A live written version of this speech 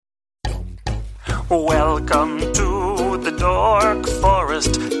Welcome to the Dork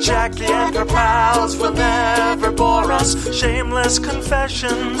Forest. Jackie and her pals will never bore us. Shameless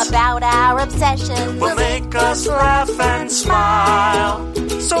confessions about our obsession will make us laugh and smile.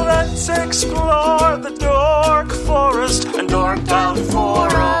 So let's explore the Dork Forest and dork out for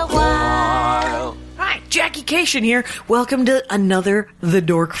a while. Hi, Jackie Cation here. Welcome to another The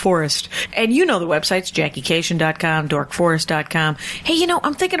Dork Forest. And you know the websites, JackieCation.com, DorkForest.com. Hey, you know,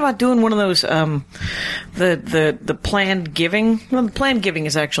 I'm thinking about doing one of those, the planned giving. Well, the planned giving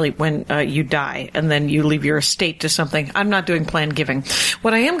is actually when you die and then you leave your estate to something. I'm not doing planned giving.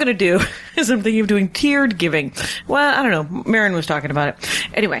 What I am going to do is I'm thinking of doing tiered giving. Well, I don't know. Marin was talking about it.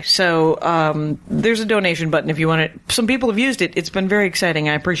 Anyway, so there's a donation button if you want it. Some people have used it. It's been very exciting.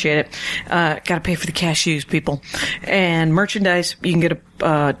 I appreciate it. Got to pay for the cashews, people. And merchandise, you can get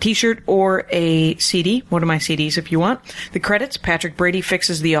a t-shirt or a CD, one of my CDs if you want. The credits, Patrick Brady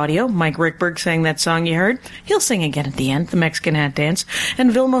fixes the audio. Mike Rickberg sang that song you heard. He'll sing again at the end, the Mexican Hat Dance.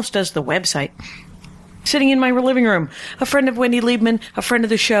 And Vilmos does the website. Sitting in my living room, a friend of Wendy Liebman, a friend of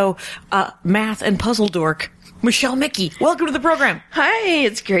the show, math and puzzle dork, Michelle Mikki. Welcome to the program. Hi,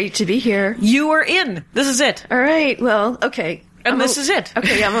 it's great to be here. You are in. This is it. All right, well, okay. And this is it.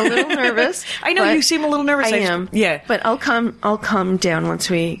 Okay, I'm a little nervous. I know you seem a little nervous. I am. Yeah. But I'll calm down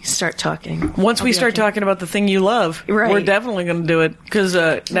once we start talking. Once we start talking about the thing you love, right. We're definitely going to do it. Because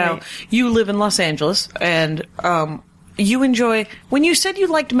now, right. You live in Los Angeles, and you enjoy... When you said you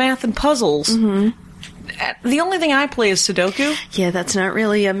liked math and puzzles, the only thing I play is Sudoku. Yeah, that's not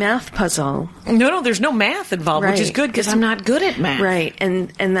really a math puzzle. No, there's no math involved, right. Which is good, because I'm not good at math. Right, and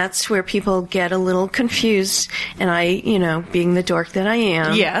that's where people get a little confused, and I, being the dork that I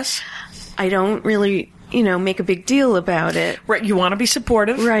am... Yes. I don't really... make a big deal about it. Right, you want to be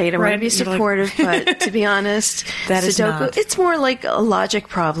supportive. Right, I want to be supportive, but to be honest, that is Sudoku, not. It's more like a logic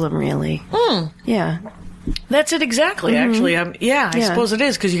problem, really. Yeah. That's it exactly, actually. I suppose it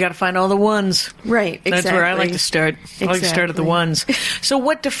is, because you got to find all the ones. Right, exactly. That's where I like to start. I like to start at the ones. So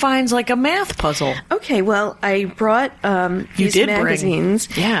what defines like a math puzzle? Okay, well, I brought these magazines.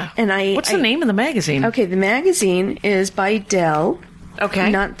 Yeah. And What's the name of the magazine? Okay, the magazine is by Dell.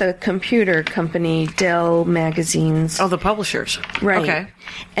 Okay. Not the computer company, Dell Magazines. Oh, the publishers. Right. Okay.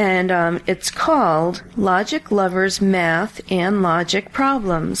 And it's called Logic Lovers Math and Logic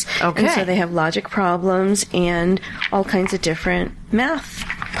Problems. Okay. And so they have logic problems and all kinds of different math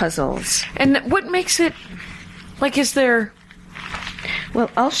puzzles. And what makes it, like, is there...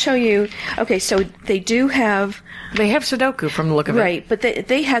 Well, I'll show you. Okay, so they do have... They have Sudoku from the look of it. Right, but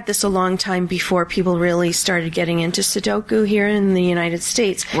they had this a long time before people really started getting into Sudoku here in the United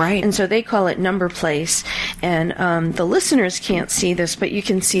States. Right. And so they call it number place. And the listeners can't see this, but you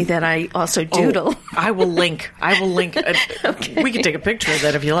can see that I also doodle. Oh, I will link. Okay. We can take a picture of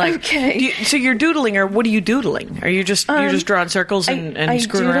that if you like. Okay. So you're doodling, or what are you doodling? Are you just drawing circles and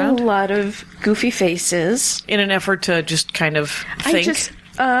screwing around? I doodle a lot of goofy faces. In an effort to just kind of think?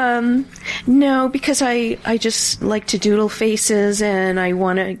 No, because I just like to doodle faces, and I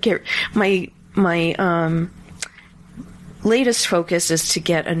want to get my latest focus is to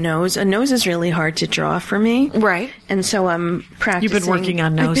get a nose. A nose is really hard to draw for me. Right. And so I'm practicing. You've been working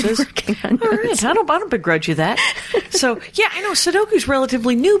on noses? I've been working on noses. All right. I don't begrudge you that. So, yeah, I know Sudoku's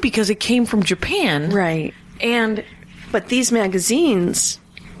relatively new because it came from Japan. Right. But these magazines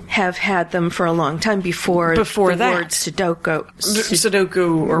have had them for a long time before the word Sudoku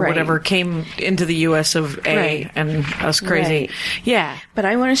or right. whatever came into the U.S. of A right. and us crazy. Right. Yeah. But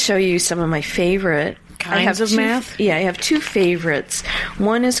I want to show you some of my favorite kinds of math? Yeah, I have two favorites.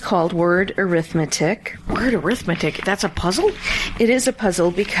 One is called Word Arithmetic. Word Arithmetic? That's a puzzle? It is a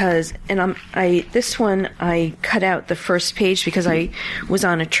puzzle because, this one I cut out the first page because I was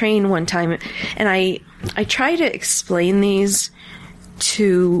on a train one time, and I try to explain these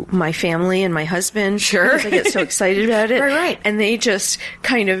to my family and my husband. Sure. Because I get so excited about it. Right. And they just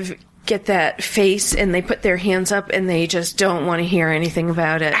kind of get that face and they put their hands up and they just don't want to hear anything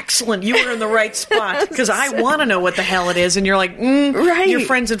about it. Excellent. You were in the right spot because I want to know what the hell it is. And you're like, right. Your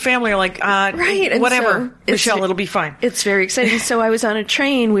friends and family are like, right. Whatever. So Michelle, it'll be fine. It's very exciting. So I was on a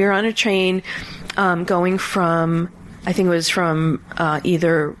train. We were on a train going from, I think it was from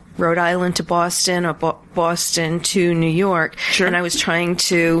either Rhode Island to Boston or Boston to New York. Sure. And I was trying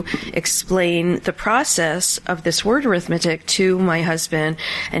to explain the process of this word arithmetic to my husband,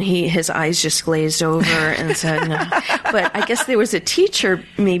 and his eyes just glazed over and said no. But I guess there was a teacher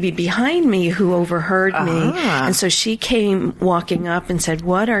maybe behind me who overheard me, and so she came walking up and said,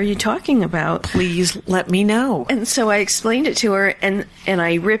 "What are you talking about? Please let me know." And so I explained it to her, and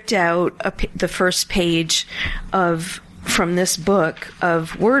I ripped out the first page of from this book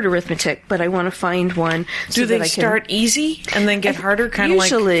of word arithmetic, but I want to find one. Do they start easy and then get harder? Kind of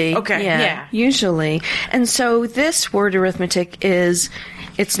like usually, okay, yeah, usually. And so this word arithmetic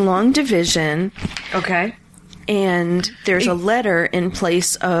it's long division. Okay. And there's a letter in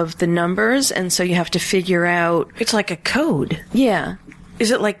place of the numbers, and so you have to figure out. It's like a code. Yeah.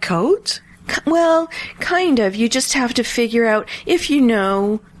 Is it like codes? Well, kind of. You just have to figure out if you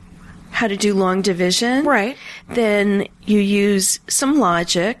know how to do long division. Right. Then you use some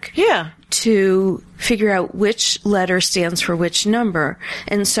logic. Yeah. To figure out which letter stands for which number.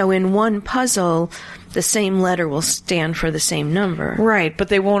 And so in one puzzle, the same letter will stand for the same number. Right, but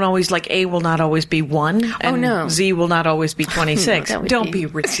they won't always, like, A will not always be 1, and no. Z will not always be 26. Don't be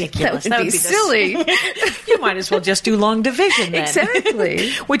ridiculous. That would be silly. You might as well just do long division then.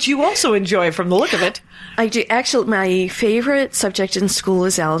 Exactly. Which you also enjoy from the look of it. I do. Actually, my favorite subject in school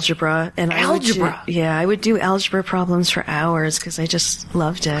is algebra. And algebra? I would do algebra problems for hours because I just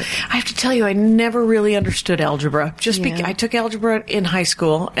loved it. I have to tell you, I never really understood algebra. I took algebra in high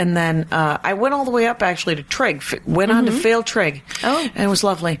school, and then I went all the way up actually to trig. Went on to fail trig. Oh, and it was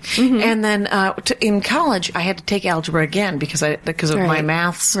lovely. And then in college, I had to take algebra again because of my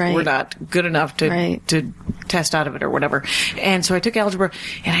maths were not good enough to test out of it or whatever. And so I took algebra,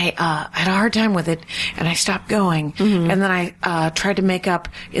 and I had a hard time with it, and I stopped going. And then I tried to make up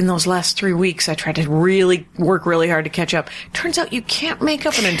in those last 3 weeks. I tried to really work really hard to catch up. Turns out you can't make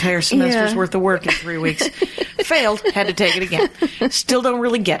up an entire semester's worth of work in 3 weeks. Failed, had to take it again. Still don't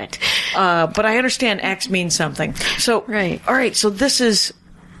really get it. But I understand X means something. So, all right, so this is,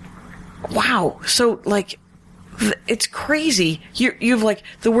 wow. So, like, it's crazy. You've like,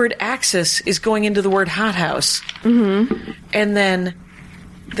 the word axis is going into the word hothouse. And then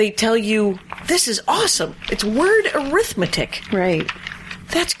they tell you, this is awesome. It's word arithmetic. Right.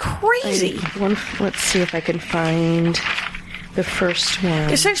 That's crazy. Let's see if I can find the first one.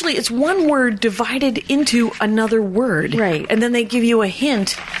 Essentially, it's one word divided into another word. Right. And then they give you a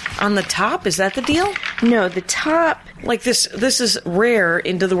hint on the top. Is that the deal? No, the top. Like this is rare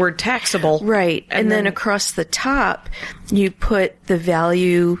into the word taxable. Right. And then across the top, you put the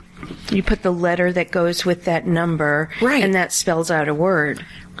value, you put the letter that goes with that number. Right. And that spells out a word.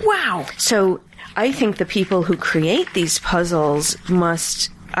 Wow. So I think the people who create these puzzles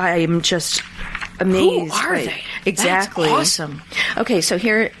I am just amazed. Who are they? Exactly. That's awesome. Okay, so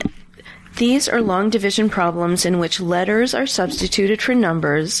here, these are long division problems in which letters are substituted for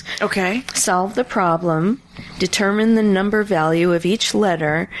numbers. Okay. Solve the problem, determine the number value of each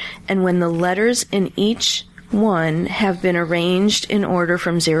letter, and when the letters in each one have been arranged in order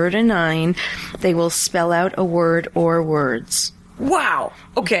from 0 to 9, they will spell out a word or words. Wow.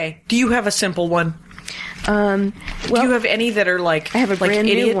 Okay. Do you have a simple one? Do you have any that are like? I have a brand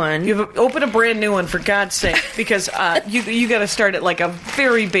new one. Open a brand new one for God's sake, because you got to start at like a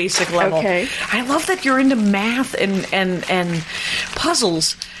very basic level. Okay. I love that you're into math and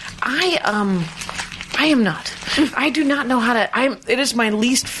puzzles. I am not. I do not know how to. It is my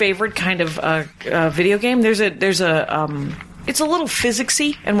least favorite kind of video game. There's a. It's a little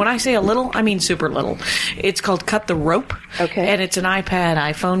physicsy, and when I say a little, I mean super little. It's called Cut the Rope. Okay. And it's an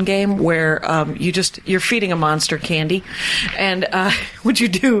iPhone game where you're feeding a monster candy, and what you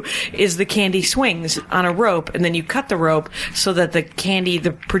do is the candy swings on a rope, and then you cut the rope so that the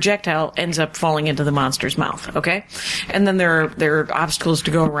projectile ends up falling into the monster's mouth. Okay. And then there are obstacles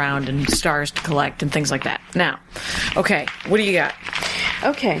to go around and stars to collect and things like that. Now, okay, what do you got?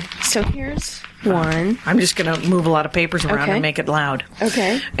 Okay, so here's one. I'm just going to move a lot of papers around and make it loud.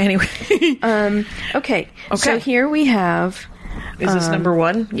 Okay. Anyway. Okay. So here we have. Is this number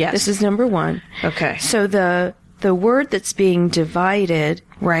one? Yes. This is number one. Okay. So the word that's being divided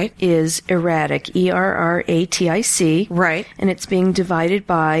is erratic, E-R-R-A-T-I-C. Right. And it's being divided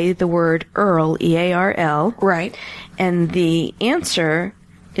by the word Earl, E-A-R-L. Right. And the answer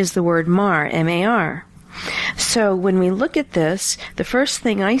is the word mar, M-A-R. So when we look at this, the first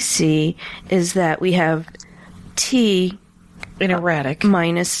thing I see is that we have T in erratic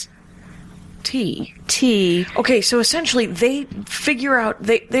minus T. Okay, so essentially they figure out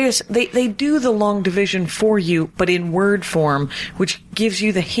they do the long division for you, but in word form, which gives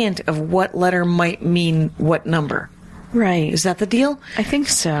you the hint of what letter might mean what number. Right. Is that the deal? I think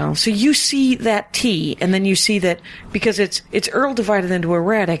so. So you see that T, and then you see that because it's Earl divided into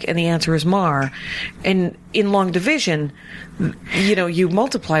erratic, and the answer is Mar. And in long division, you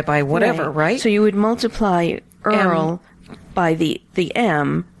multiply by whatever, right? So you would multiply Earl by the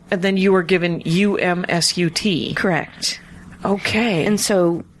M. And then you are given U-M-S-U-T. Correct. Okay. And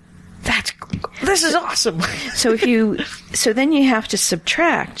so this is awesome. So then you have to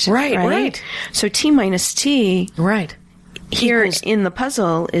subtract. Right. So T minus T. Right. here in the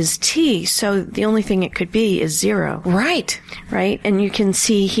puzzle is T, so the only thing it could be is 0. Right. Right? And you can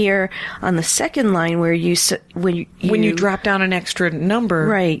see here on the second line where when you drop down an extra number.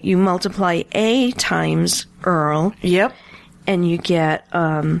 Right. You multiply A times Earl. Yep. And you get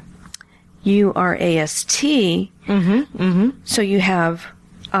URAST. So you have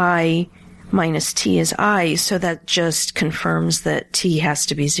I minus T is I, so that just confirms that T has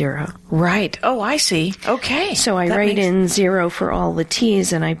to be 0. Right. Oh, I see. Okay. So I write in 0 for all the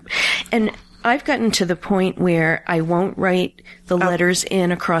T's, and I've gotten to the point where I won't write the letters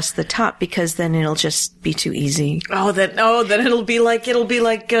in across the top because then it'll just be too easy. Then it'll be like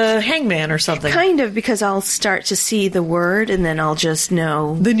Hangman or something. Kind of, because I'll start to see the word and then I'll just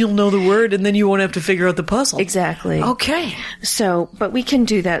know. Then you'll know the word and then you won't have to figure out the puzzle. Exactly. Okay. So, but we can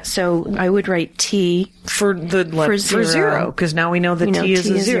do that. So I would write T for 0 because now we know that T is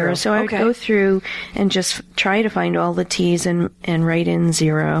a 0. So I would go through and just try to find all the T's and write in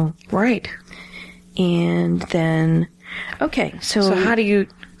 0. Right. And then, okay, so how do you?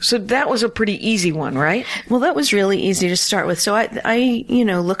 So that was a pretty easy one, right? Well, that was really easy to start with. So I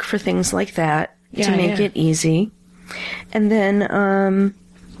look for things like that to make it easy. And then,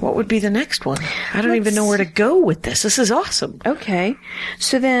 what would be the next one? I don't even know where to go with this. This is awesome. Okay.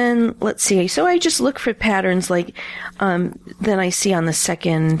 So then, let's see. So I just look for patterns like, then I see on the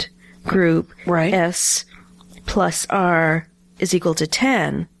second group, right. S plus R is equal to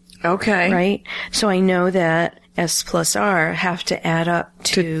 10. Okay. Right? So I know that S plus R have to add up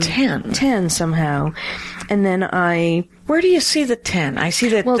to 10. 10 somehow. And then where do you see the 10? I see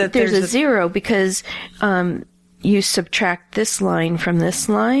that, that there's a 0 because you subtract this line from this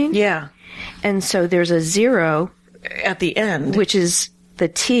line. Yeah. And so there's a 0 at the end, which is the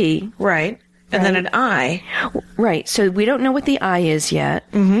T. Right. And then an I. Right. So we don't know what the I is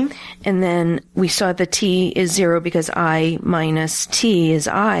yet. Mm-hmm. And then we saw the T is 0 because I minus T is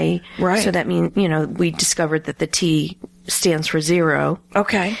I. Right. So that means, we discovered that the T stands for 0.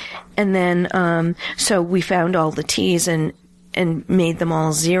 Okay. And then, so we found all the T's and made them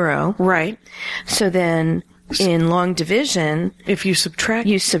all 0. Right. So then in long division, if you subtract.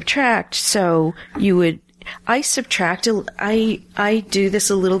 So you would, I do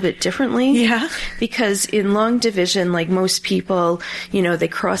this a little bit differently. Yeah. Because in long division, like most people, they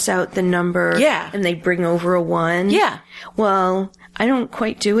cross out the number. Yeah. And they bring over a 1. Yeah. Well, I don't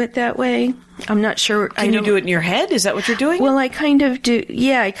quite do it that way. I'm not sure. Can you do it in your head? Is that what you're doing? Well, I kind of do.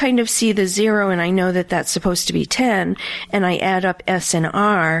 Yeah, I kind of see the 0 and I know that that's supposed to be 10 and I add up S and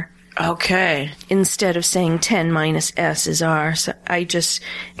R. Okay. Instead of saying 10 minus S is R. So I just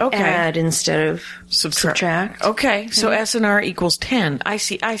add instead of subtract. Okay. So S and R equals 10. I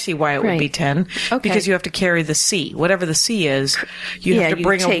see why it would be 10. Okay. Because you have to carry the C. Whatever the C is, you have to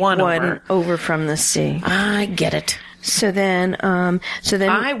bring a 1 over from the C. I get it. So then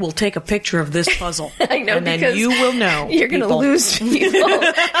I will take a picture of this puzzle. I know, and then you will know. You're going to lose people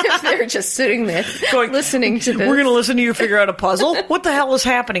if they're just sitting there listening to this. We're going to listen to you figure out a puzzle. What the hell is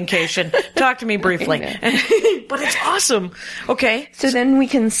happening, Cation? Talk to me briefly. But it's awesome. Okay. So then we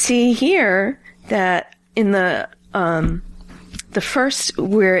can see here that in the first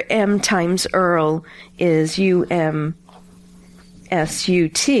where M times Earl is UMSUT.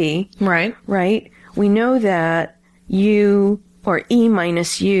 Right. Right. We know that U or E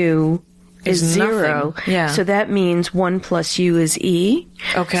minus U is 0. Yeah. So that means 1 plus U is E.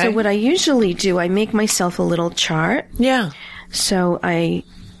 Okay. So what I usually do, I make myself a little chart. Yeah. So I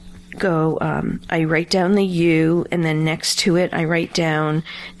go, I write down the U, and then next to it I write down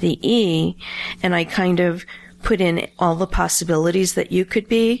the E, and I kind of put in all the possibilities that you could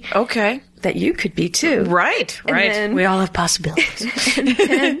be. Okay. That you could be too. Right. Then, we all have possibilities. And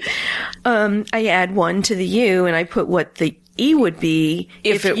then I add 1 to the U, and I put what the E would be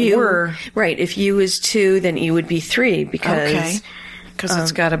if it were. Right. If U is 2, then E would be 3 because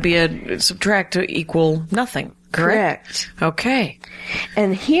it's got to be a subtract to equal nothing. Correct. Okay.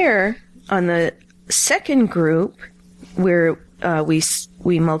 And here on the second group where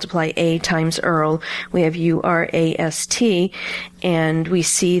we multiply A times Earl, we have URAST, and we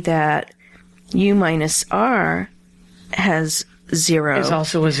see that U minus R has 0. Is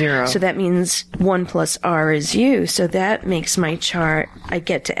also a 0. So that means 1 plus R is U. So that makes my chart, I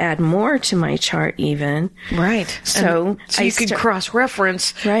get to add more to my chart even. So you can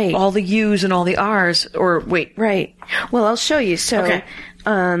cross-reference all the U's and all the R's, or wait. Right. Well, I'll show you. So,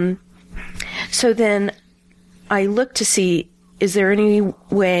 so then I look to see, is there any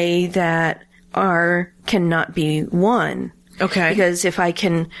way that R cannot be 1? Okay. Because if I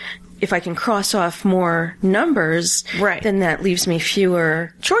can if I can cross off more numbers, Right. then that leaves me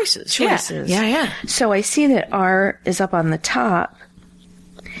fewer Choices. Yeah. So I see that R is up on the top,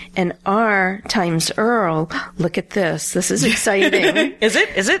 and R times Earl. Look at this. This is exciting. Is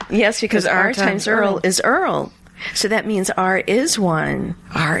it? Yes, because R times Earl is Earl. So that means R is 1.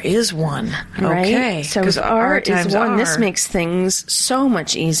 R is 1. Right? Okay. So if R is times 1, R. this makes things so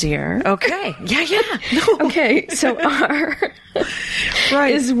much easier. Okay. Yeah. No. Okay, so R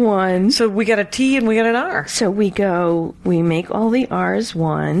Right. is 1. So we got a T and we got an R. So we make all the R's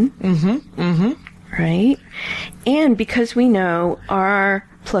 1. Right? And because we know R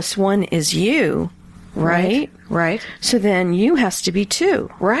plus 1 is U, right? Right. So then U has to be 2.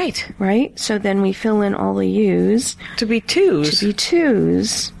 Right. Right? So then we fill in all the U's To be twos. to be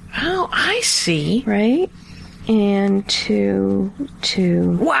 2's, Oh, I see. right? And 2.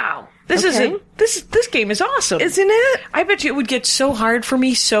 Wow. This Okay. this game is awesome. Isn't it? I bet you it would get so hard for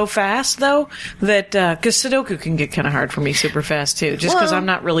me so fast, though, that because Sudoku can get kind of hard for me super fast too. Just because Well- I'm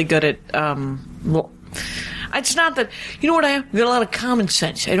not really good at. It's not that you know what I have. I've got a lot of common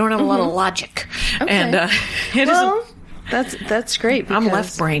sense. I don't have a lot of logic, and it Well, isn't. that's great. I'm because-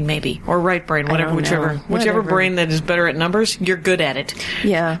 left brain maybe or right brain, whatever, don't know. whichever Whatever. brain that is better at numbers. You're good at it.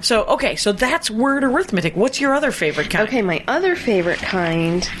 Yeah. So okay, so that's word arithmetic. What's your other favorite kind? Okay, my other favorite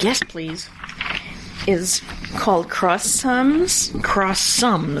kind Yes, please. is called cross sums. Cross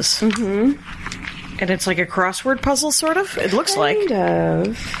sums. Mm-hmm. And it's like a crossword puzzle, sort of? It looks like. Kind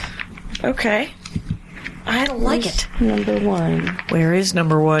of. Okay. I like it. Number 1. Where is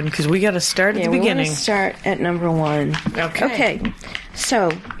number 1? Because we got to start at the We want beginning. to start at number 1. Okay. Okay. So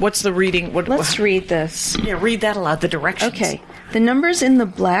What's the reading? let's read this. Yeah, read that aloud, the directions. Okay. The numbers in the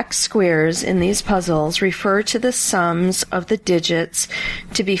black squares in these puzzles refer to the sums of the digits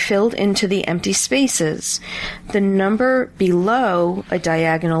to be filled into the empty spaces. The number below a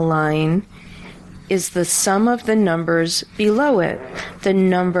diagonal line is the sum of the numbers below it. The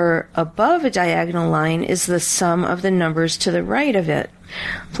number above a diagonal line is the sum of the numbers to the right of it.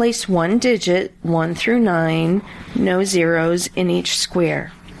 Place one digit, 1 through 9, no zeros in each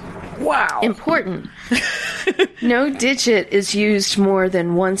square. Wow. Important. No digit is used more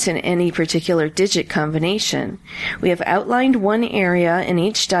than once in any particular digit combination. We have outlined one area in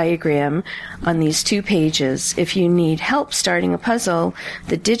each diagram on these 2 pages. If you need help starting a puzzle,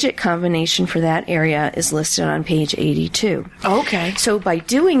 the digit combination for that area is listed on page 82. Okay. So by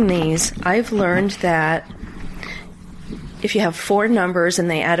doing these, I've learned that if you have 4 numbers and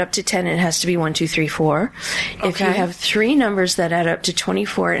they add up to 10, it has to be 1, 2, 3, 4. If you Okay. have 3 numbers that add up to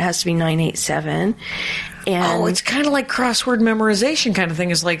 24, it has to be 9, 8, 7. And Oh, it's kind of like crossword memorization kind of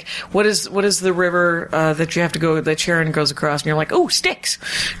thing. Is like, what is the river that you have to go, that Sharon goes across, and you're like, oh, Styx.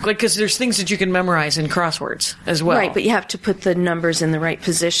 Like, because there's things that you can memorize in crosswords as well. right, but you have to put the numbers in the right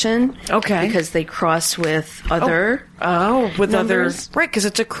position. Okay. Because they cross with other. Oh, with numbers. other, right? Because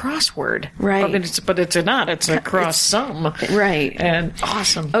it's a crossword, Right. I mean, but it's not. It's a cross sum, Right. And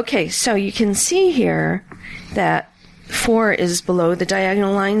awesome. Okay, so you can see here that 4 is below the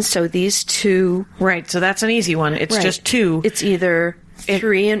diagonal line, so these 2. Right. So that's an easy one. It's Right. just 2. It's either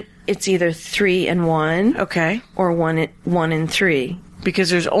 3 and 1. Okay. Or 1 and 3. Because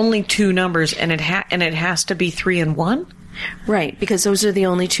there's only 2 numbers, and it has to be 3 and 1. Right, because those are the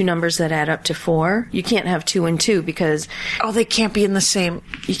only 2 numbers that add up to 4. You can't have 2 and 2 because Oh, they can't be in the same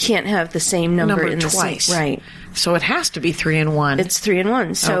you can't have the same number in twice. the same. Right. So it has to be 3 and 1. It's 3 and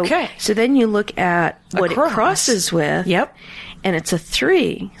 1. So Okay. so then you look at what cross. it crosses with. Yep. And it's a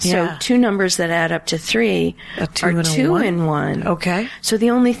 3. So Yeah. 2 numbers that add up to 3 A 2 are and a 2 1? and 1. Okay. So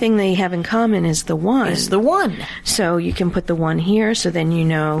the only thing they have in common is the 1. Is the 1. So you can put the 1 here, so then you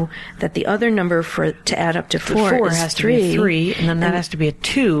know that the other number to add up to 4 is has to 3. be a 3, and then that has to be a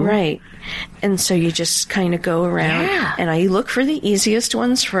 2. Right. And so you just kind of go around, Yeah. and I look for the easiest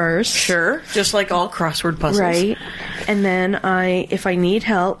ones first. Sure. Just like all crossword puzzles. Right. And then if I need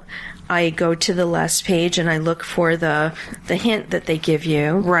help, I go to the last page and I look for the hint that they give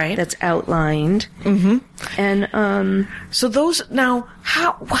you. Right. That's outlined. Mm-hmm. And So those now,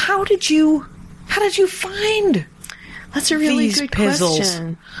 how did you find that's a really these good puzzles?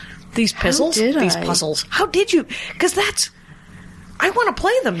 question. These puzzles? did These I? puzzles. How did you? Because I want to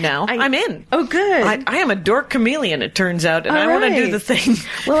play them now. I'm in. Oh, good. I am a dork chameleon, it turns out, and All I want to do right. the thing.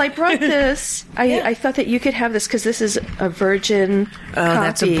 Well, I brought this. I thought that you could have this because this is a virgin copy.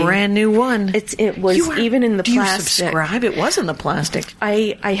 That's a brand new one. It was even in the do plastic. you subscribe? It was in the plastic.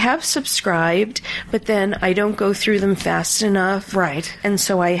 I have subscribed, but then I don't go through them fast enough. Right. And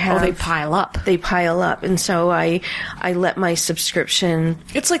so I have... Oh, they pile up. They pile up. And so I let my subscription...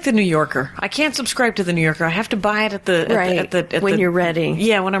 It's like the New Yorker. I can't subscribe to the New Yorker. I have to buy it at the Right. at the When you're you're ready.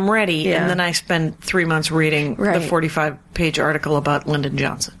 Yeah, when I'm ready, Yeah. and then I spend 3 months reading the Right. 45-page article about Lyndon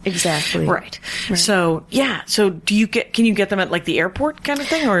Johnson. Exactly. Right. So, yeah. So, can you get them at like the airport kind of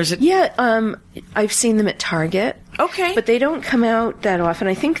thing, or is it? Yeah, I've seen them at Target. Okay. But they don't come out that often.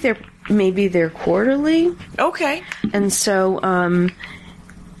 I think they're quarterly. Okay. And so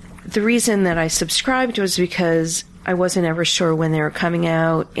the reason that I subscribed was because I wasn't ever sure when they were coming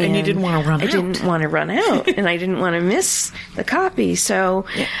out. And you didn't want to run out. I didn't want to run out, and I didn't want to miss the copy. So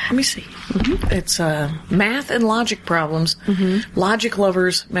Yeah, let me see. It's Math and Logic Problems. Logic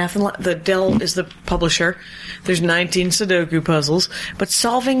Lovers, Math and the Dell is the publisher. There's 19 Sudoku puzzles, but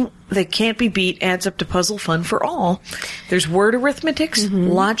solving that can't be beat adds up to puzzle fun for all. There's word arithmetics,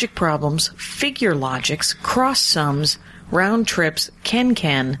 logic problems, figure logics, cross sums, round trips,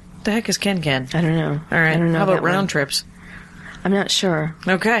 Ken. The heck is Ken? I don't know. All right. I don't know How about that one. round trips? I'm not sure.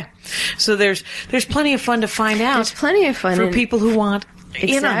 Okay. So there's plenty of fun to find out. There's plenty of fun for and- people who want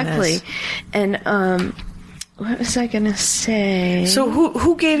in on Exactly. this. And what was I going to say? So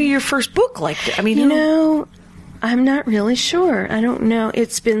who gave you your first book like that? I mean, You know, I'm not really sure. I don't know.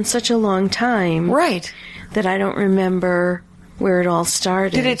 It's been such a long time right. that I don't remember where it all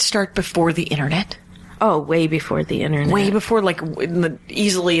started. Did it start before the internet? Oh, way before the internet. Way before, like,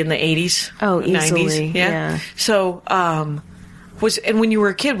 easily in the 80s? Oh, 90s? easily, yeah. So, and when you were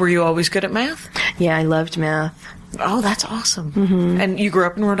a kid, were you always good at math? Yeah, I loved math. Oh, that's awesome. Mm-hmm. And you grew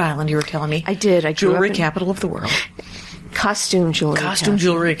up in Rhode Island, you were telling me. I did. I grew Jewelry up in capital of the world. costume jewelry. Costume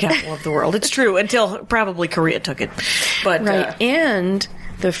jewelry capital of the world. It's true, until probably Korea took it. But Right. And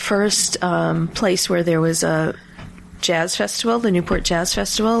the first place where there was a jazz festival, the Newport Jazz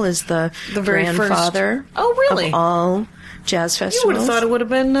Festival, is the very grandfather first. Oh, really? of all jazz festivals. you would have thought it would have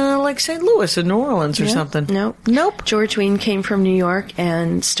been like St. Louis or New Orleans or something. Nope. George Wein came from New York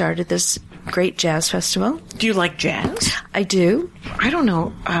and started this great jazz festival. Do you like jazz? I do. I don't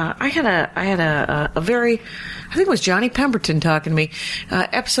know. I had a very, I think it was Johnny Pemberton talking to me.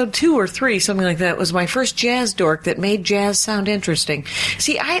 Episode 2 or 3, something like that, was my first jazz dork that made jazz sound interesting.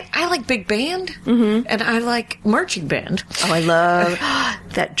 See, I like big band, and I like marching band. Oh, I love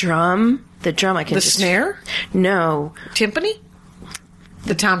that drum. The drum, I can The just... snare? No. Timpani?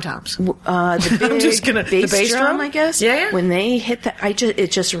 The tom-toms. The big I'm just gonna, bass the bass drum, I guess. Yeah. When they hit that,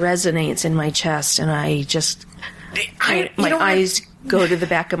 it just resonates in my chest, and I just... You my know what? eyes go to the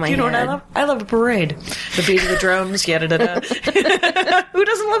back of my You know head. what I love? I love a parade. The beat of the drums, yada-da-da. Who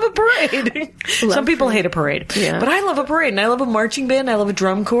doesn't love a parade? Some people hate a parade. Yeah. But I love a parade, and I love a marching band. I love a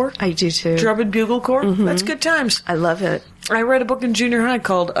drum corps. I do too. Drum and bugle corps. That's good times. I love it. I read a book in junior high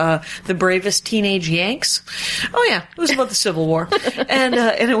called "The Bravest Teenage Yanks." Oh yeah, it was about the Civil War, and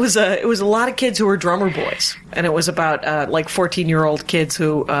it was a lot of kids who were drummer boys, and it was about like 14-year-old kids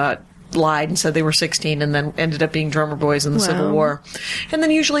who lied and said they were 16, and then ended up being drummer boys in the Civil War, and then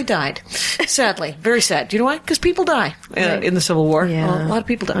usually died. Sadly, very sad. Do you know why? Because people die in the Civil War. Yeah. Well, a lot of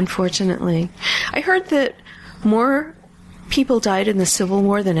people die. Unfortunately, I heard that more people died in the Civil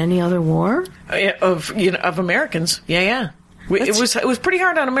War than any other war. Of Americans. Yeah. It was pretty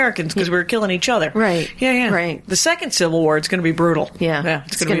hard on Americans because we were killing each other. Right. Yeah. Right. The second Civil War, it's going to be brutal. Yeah.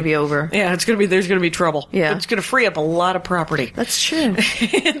 It's going to be over. Yeah, it's going to be. There's going to be trouble. Yeah. But it's going to free up a lot of property. That's true.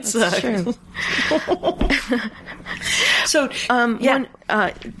 It's That's true. So,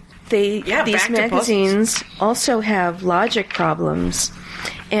 these back to magazines also have logic problems,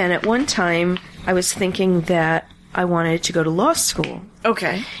 and at one time I was thinking that I wanted to go to law school,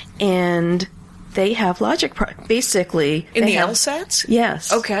 okay. and they have logic basically In they the have- LSATs?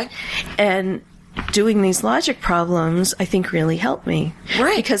 Yes. Okay. And doing these logic problems, I think, really helped me.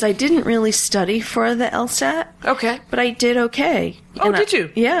 Right. Because I didn't really study for the LSAT. Okay. But I did okay. Oh, And did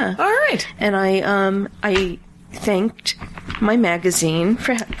you? Yeah. All right. And I thanked my magazine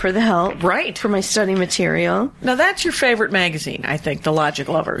for the help. Right. For my study material. Now, that's your favorite magazine, I think, The Logic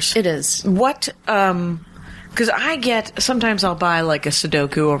Lovers. It is. What, because sometimes I'll buy like a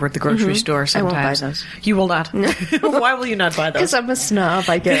Sudoku over at the grocery store I won't sometimes. buy those. You will not? Why will you not buy those? Because I'm a snob,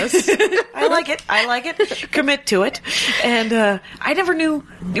 I guess. I like it. Commit to it. And I never knew.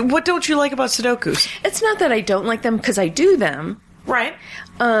 What don't you like about Sudokus? It's not that I don't like them, because I do them. Right.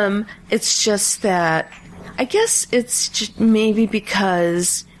 It's just that I guess it's just maybe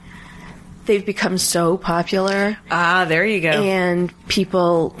because they've become so popular. Ah, there you go. And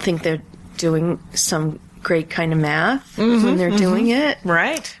people think they're doing some great kind of math when they're doing it.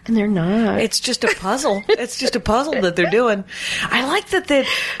 Right. And they're not. It's just a puzzle. It's just a puzzle that they're doing. I like that.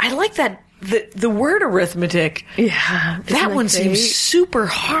 The word arithmetic. Yeah. That one great? seems super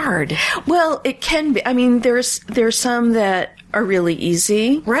hard. Well, it can be. I mean, there's some that are really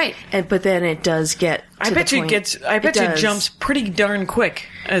easy. Right. But then it does get to I bet the you point. it jumps pretty darn quick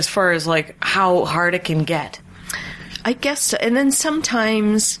as far as like how hard it can get. I guess so. And then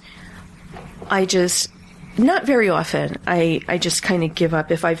sometimes I just, not very often, I just kind of give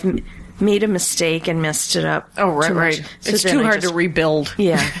up if I've made a mistake and messed it up. Oh, right, too much. right. So it's then too hard to rebuild.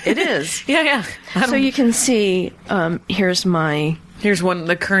 Yeah, it is. Yeah. So you can see, here's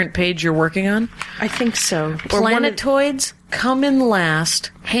the current page you're working on. I think so. Planetoids come in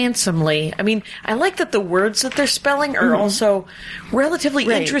last handsomely. I mean, I like that the words that they're spelling are also relatively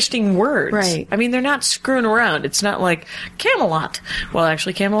interesting words. Right. I mean, they're not screwing around. It's not like Camelot. Well,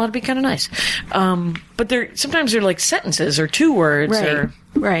 actually, Camelot would be kind of nice. But sometimes they're like sentences or two words or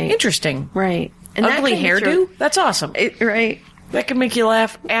interesting. Right. And ugly hairdo? That's awesome. Right. That can make you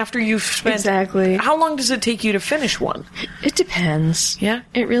laugh after you've spent... Exactly. How long does it take you to finish one? It depends. Yeah?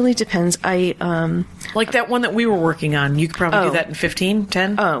 It really depends. Like that one that we were working on. You could probably do that in 15,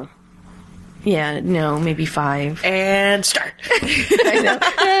 10? Oh. Yeah, no, maybe 5. And start. I know.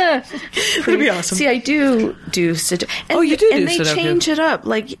 That'd be awesome. See, I do Sudoku. You do And they Sudoku. change it up.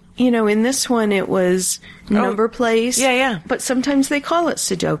 Like, in this one it was number place. Yeah. But sometimes they call it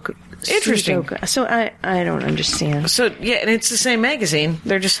Sudoku. Interesting. Sudoku. So I don't understand. So, yeah, and it's the same magazine.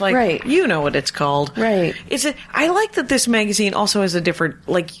 They're just like, you know what it's called. Right. I like that this magazine also has a different,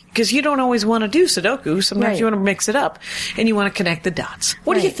 because you don't always want to do Sudoku. Sometimes you want to mix it up, and you want to connect the dots.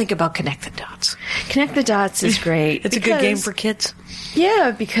 What do you think about Connect the Dots? Connect the Dots is great. It's a good game for kids.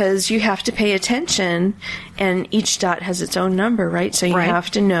 Yeah, because you have to pay attention, and each dot has its own number, right? So you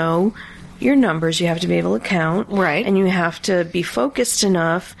have to know your numbers. You have to be able to count. Right. And you have to be focused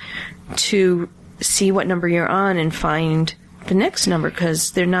enough to see what number you're on and find the next number,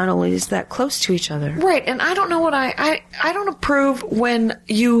 because they're not always that close to each other. Right, and I don't know what I don't approve when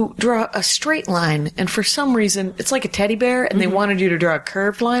you draw a straight line, and for some reason, it's like a teddy bear, and they wanted you to draw a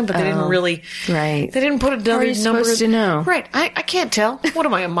curved line, but they didn't really... Right. They didn't put a How are you number... supposed to know? Right, I can't tell. What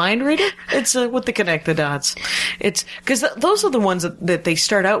am I, a mind reader? It's with the Connect the Dots. It's... Because those are the ones that they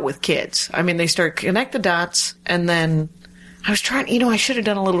start out with kids. I mean, they start Connect the Dots, and then... I was trying, I should have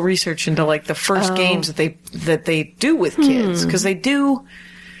done a little research into like the first games that they do with kids, because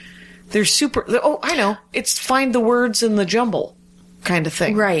they're super. I know, it's find the words in the jumble kind of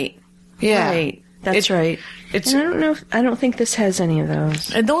thing. Right. Yeah. Right. That's right. And I don't think this has any of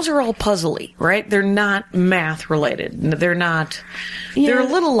those. And those are all puzzly, right? They're not math related. They're not. Yeah. They're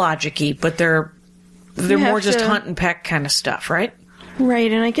a little logic-y, but they're more just hunt and peck kind of stuff, right?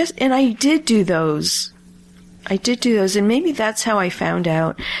 Right. And I did do those. And maybe that's how I found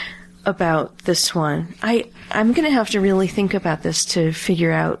out about this one. I'm going to have to really think about this to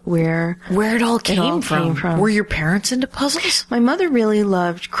figure out where it all came from. Were your parents into puzzles? My mother really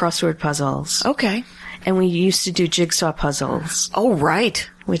loved crossword puzzles. Okay. And we used to do jigsaw puzzles. Oh, right.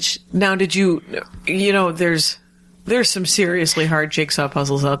 Which now did you there's some seriously hard jigsaw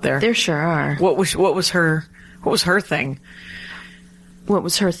puzzles out there. There sure are. What was her thing? What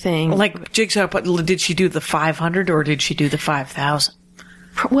was her thing? Like jigsaw, did she do the 500 or did she do the 5,000?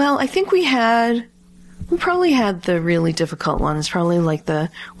 Well, I think we probably had the really difficult ones, probably like the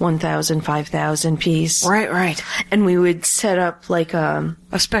 1,000, 5,000 piece. Right. And we would set up like a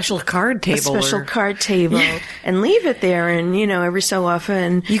special card table. And leave it there, and every so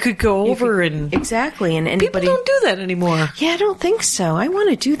often you could go over and exactly. And anybody people don't do that anymore. Yeah, I don't think so. I want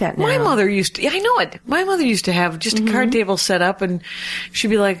to do that now. My mother used to. Yeah, I know it. My mother used to have just a card table set up, and she'd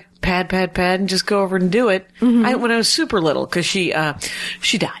be like, pad, and just go over and do it. When I was super little, because she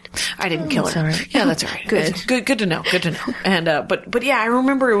died. I didn't kill her. All right. Yeah, that's all right. Good to know. And but yeah, I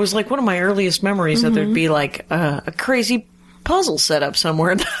remember it was like one of my earliest memories that there'd be like a crazy puzzle set up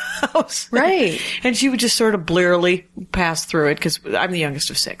somewhere in the house. Right. And she would just sort of blearily pass through it, because I'm the youngest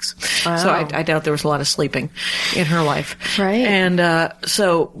of 6. Wow. So I doubt there was a lot of sleeping in her life. Right. And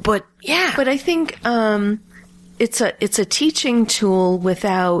but yeah. But I think it's a teaching tool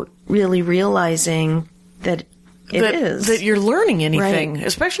without really realizing that it is. That you're learning anything, right.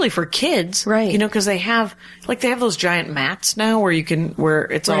 Especially for kids. Right. Because they have those giant mats now where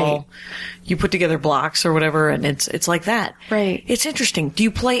it's right. all, you put together blocks or whatever, and it's like that. Right. It's interesting. Do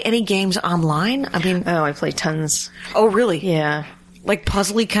you play any games online? I mean. Oh, I play tons. Oh, really? Yeah. Like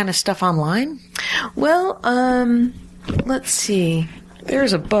puzzly kind of stuff online? Well, let's see.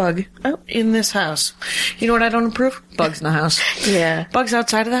 There's a bug in this house. You know what I don't approve? Bugs in the house. Yeah. Bugs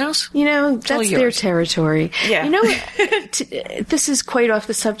outside of the house? That's their territory. Yeah. This is quite off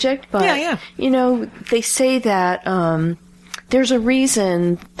the subject, but, yeah. They say that there's a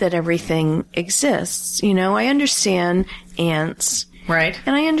reason that everything exists. I understand ants Right.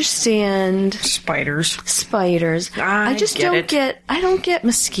 And I understand Spiders. I just don't get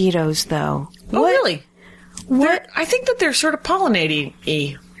mosquitoes, though. Oh, really? What? I think that they're sort of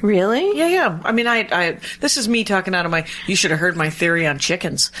pollinating-y. Really? Yeah. I mean, this is me talking out of my, you should have heard my theory on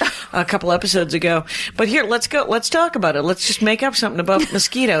chickens a couple episodes ago. But here, let's talk about it. Let's just make up something about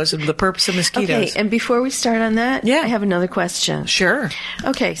mosquitoes and the purpose of mosquitoes. Okay, and before we start on that, I have another question. Sure.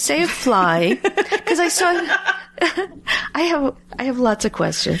 Okay, say a fly, because I saw, I have lots of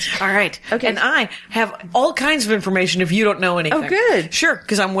questions. All right. Okay. And I have all kinds of information if you don't know anything. Oh, good. Sure,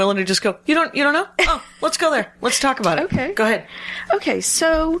 because I'm willing to just go, you don't know? Oh, let's go there. Let's talk about it. Okay. Go ahead. Okay,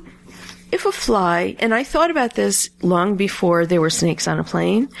 so if a fly, and I thought about this long before there were snakes on a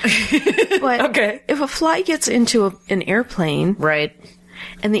plane, but Okay. if a fly gets into an airplane, Right.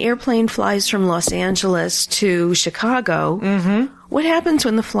 and the airplane flies from Los Angeles to Chicago, what happens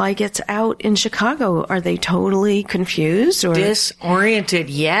when the fly gets out in Chicago? Are they totally confused or Disoriented?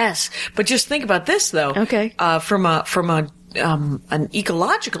 Yes. But just think about this, though. Okay. From an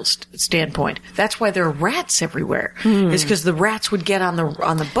ecological standpoint, that's why there are rats everywhere. It's because the rats would get on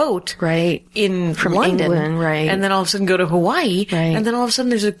the boat, Right. from London, England, right. and then all of a sudden go to Hawaii, Right. and then all of a sudden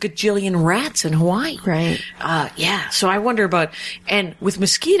there's a gajillion rats in Hawaii, Right. Yeah. So I wonder about, and with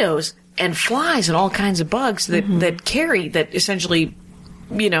mosquitoes and flies and all kinds of bugs that that essentially,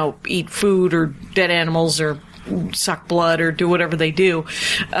 eat food or dead animals or suck blood or do whatever they do.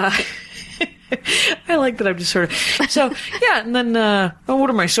 I like that I'm just sort of... So, yeah, and then, what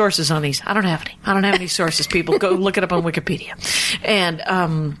are my sources on these? I don't have any sources, people. Go look it up on Wikipedia.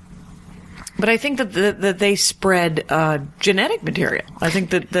 And, but I think that they spread genetic material. I think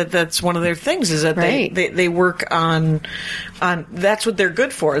that's one of their things, is that Right. they work on... That's what they're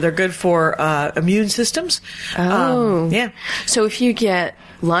good for. They're good for immune systems. Oh. Yeah. So if you get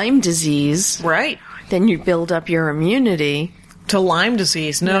Lyme disease, Right. then you build up your immunity. To Lyme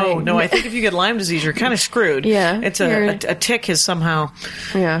disease. No, Right. no, I think if you get Lyme disease, you're kind of screwed. Yeah. It's a tick has somehow...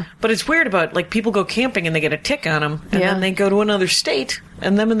 Yeah. But it's weird about, like, people go camping and they get a tick on them, and Yeah. then they go to another state,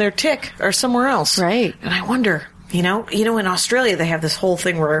 and them and their tick are somewhere else. Right. And I wonder... in Australia they have this whole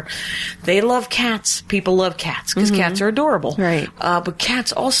thing where they love cats. People love cats because cats are adorable. Right. But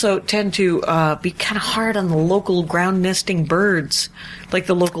cats also tend to be kind of hard on the local ground nesting birds, like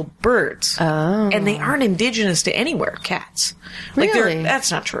the local birds. Oh. And they aren't indigenous to anywhere, cats. Like Really? that's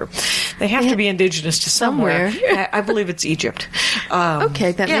not true. They have to be indigenous to somewhere. I believe it's Egypt.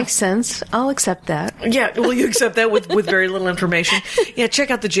 Okay, that yeah. makes sense. I'll accept that. Yeah, will you accept that with very little information? Yeah,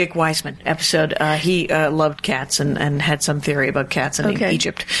 check out the Jake Weissman episode. He loved cats and had some theory about cats in Okay.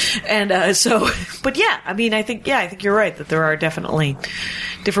 Egypt. And but yeah, I mean, I think you're right that there are definitely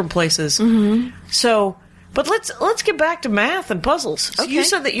different places. Mm-hmm. So, but let's get back to math and puzzles. So Okay. you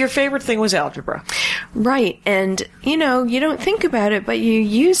said that your favorite thing was algebra. Right. And, you don't think about it, but you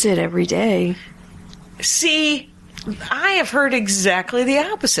use it every day. See, I have heard exactly the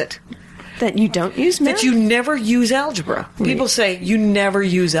opposite. That you don't use math? That you never use algebra. People say you never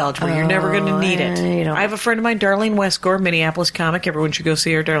use algebra. You're never going to need it. I have a friend of mine, Darlene Westgore, Minneapolis comic. Everyone should go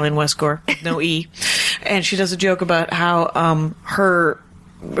see her, Darlene Westgore, no E. And she does a joke about how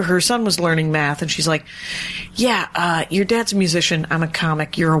her son was learning math, and she's like, yeah, your dad's a musician, I'm a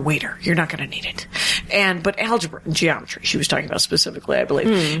comic, you're a waiter. You're not going to need it. But algebra and geometry, she was talking about specifically, I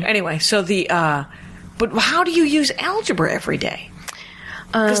believe. Anyway, so but how do you use algebra every day?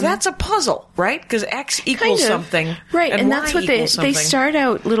 Because that's a puzzle, right? Because X equals something. Right, and Y that's what equals they something. start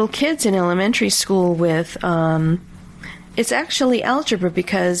out little kids in elementary school with. It's actually algebra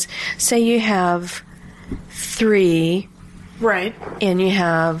because, say you have 3, Right. and you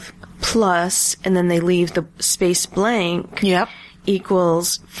have plus, and then they leave the space blank. Yep.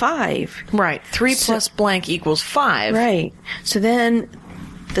 Equals 5. Right. 3 plus blank equals 5. Right. So then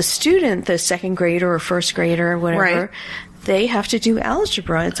the student, the second grader or first grader or whatever, Right. they have to do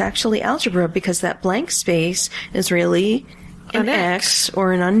algebra. It's actually algebra because that blank space is really an X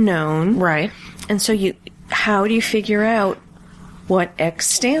or an unknown. Right. And so how do you figure out what X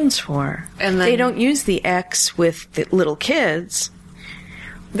stands for? And then- they don't use the X with the little kids.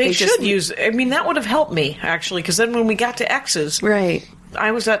 They just- should use. I mean, that would have helped me actually, because then when we got to X's, Right.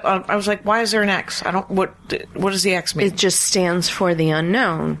 I was like, why is there an X? I don't. What does the X mean? It just stands for the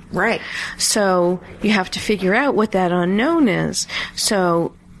unknown. Right. So you have to figure out what that unknown is.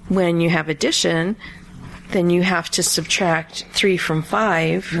 So when you have addition, then you have to subtract 3 from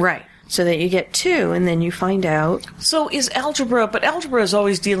 5. Right. So that you get 2, and then you find out. So is algebra, but algebra is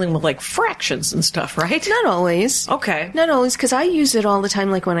always dealing with like fractions and stuff, right? Not always. Okay. Not always, because I use it all the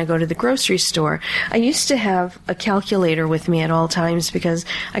time, like when I go to the grocery store. I used to have a calculator with me at all times because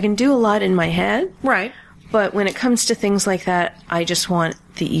I can do a lot in my head, Right. But when it comes to things like that, I just want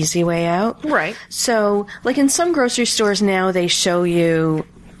the easy way out. Right. So, like in some grocery stores now, they show you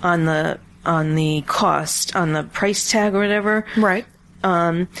on the cost, on the price tag or whatever. Right.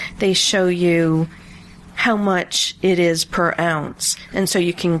 They show you how much it is per ounce. And so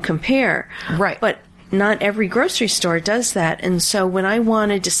you can compare. Right. But not every grocery store does that. And so when I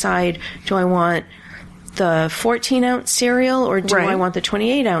want to decide, do I want the 14-ounce cereal or do I want the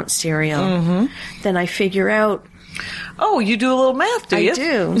 28-ounce cereal, then I figure out. Oh, you do a little math, do you? I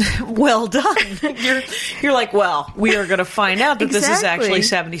do. Well done. You're like, well, we are going to find out that this is actually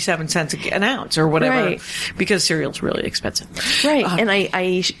Exactly. 77 cents an ounce or whatever, Right. because cereal's really expensive. Right. And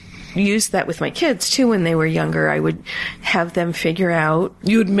I used that with my kids, too, when they were younger. I would have them figure out.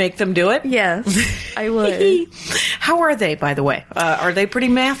 You would make them do it? Yes, I would. How are they, by the way? Are they pretty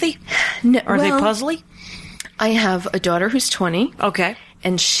mathy? No, Are they puzzly? I have a daughter who's 20. Okay.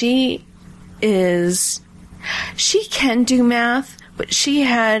 And she can do math, but she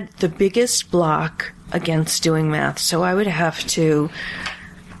had the biggest block against doing math. So I would have to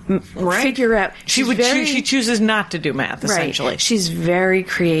figure out. She chooses not to do math, essentially. Right. She's very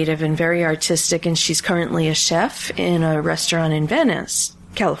creative and very artistic, and she's currently a chef in a restaurant in Venice,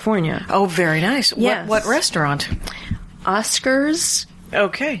 California. Oh, very nice. Yes. What restaurant? Oscar's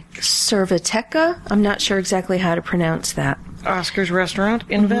Okay. Cerviteca. I'm not sure exactly how to pronounce that. Oscar's restaurant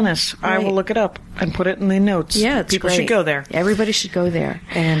in Venice. I will Right. look it up and put it in the notes. Yeah, it's People great. should go there. Everybody should go there.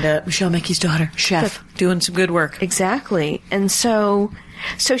 And Michelle Mikki's daughter, chef, doing some good work. Exactly. And so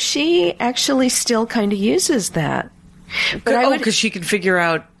she actually still kind of uses that. But because she can figure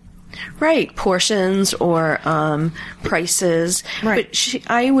out. right, portions or prices. Right.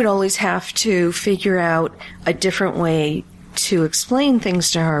 But I would always have to figure out a different way to explain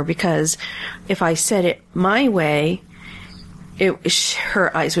things to her, because if I said it my way,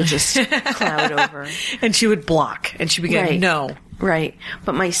 her eyes would just cloud over. And she would block. And she'd be going, Right. no. Right.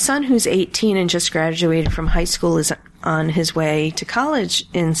 But my son, who's 18 and just graduated from high school, is on his way to college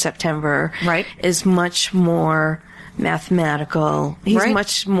in September. Right. Is much more mathematical. He's Right.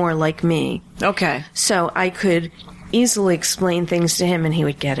 much more like me. Okay. So I could easily explain things to him and he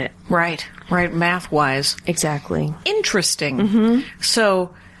would get it. Right. Right. Math-wise. Exactly. Interesting. Mm-hmm.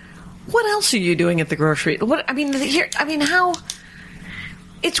 So, what else are you doing at the grocery? How?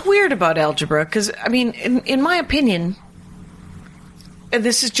 It's weird about algebra because, in my opinion, and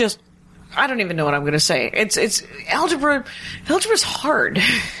this is just, I don't even know what I'm going to say. It's algebra. Algebra's hard.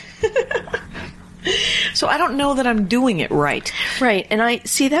 So I don't know that I'm doing it right. Right. And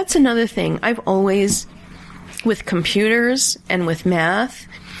that's another thing. I've always, with computers and with math,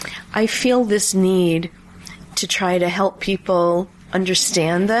 I feel this need to try to help people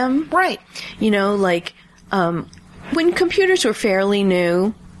understand them. Right. When computers were fairly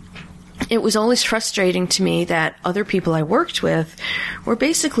new, it was always frustrating to me that other people I worked with were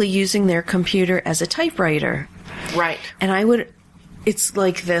basically using their computer as a typewriter. Right. And it's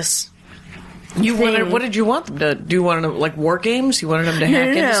like this. What did you want them to do? You wanted them, like, war games? You wanted them to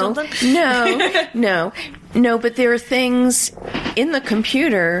hack into something? No, but there are things in the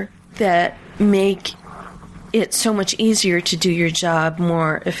computer that make it so much easier to do your job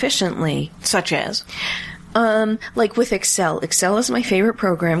more efficiently. Such as? Like with Excel. Excel is my favorite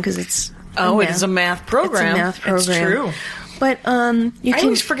program because it's it is a math program. It's a math program. It's true. But I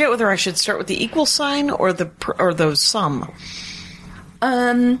always forget whether I should start with the equal sign or the sum.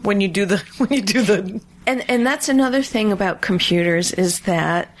 When you do the And that's another thing about computers is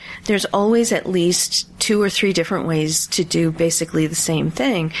that there's always at least 2 or 3 different ways to do basically the same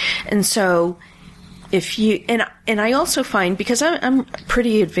thing. And so if you and I also find, because I'm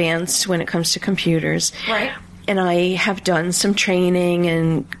pretty advanced when it comes to computers. Right. And I have done some training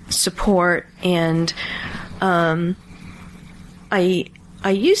and support, and I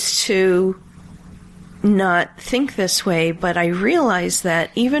used to not think this way, but I realize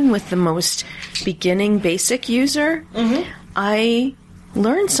that even with the most beginning basic user, I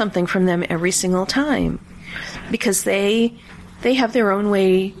learn something from them every single time, because they have their own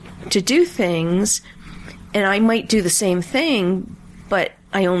way to do things, and I might do the same thing, but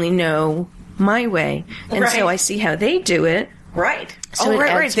I only know my way, and so I see how they do it. Right. So it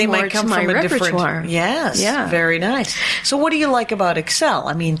adds They more might come to my from a repertoire. different. Yes. Yeah. Very nice. So, what do you like about Excel?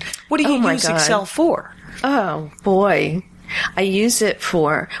 What do you my use God. Excel for? Oh, boy. I use it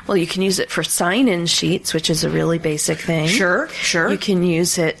you can use it for sign-in sheets, which is a really basic thing. Sure. You can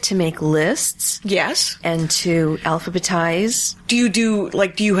use it to make lists Yes. and to alphabetize. Do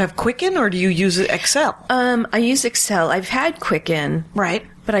you have Quicken or do you use Excel? I use Excel. I've had Quicken. Right.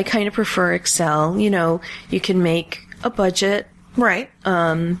 But I kind of prefer Excel. You can make a budget. Right.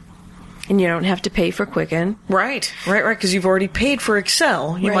 And and you don't have to pay for Quicken. Right. Because you've already paid for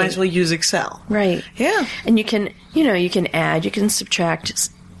Excel. You might as well use Excel. Right. Yeah. And you can add, you can subtract,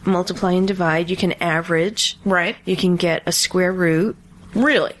 multiply and divide. You can average. Right. You can get a square root.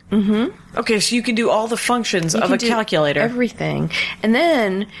 Really? Mm-hmm. Okay, so you can do all the functions of a calculator. Everything. And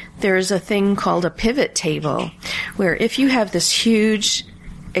then there's a thing called a pivot table, where if you have this huge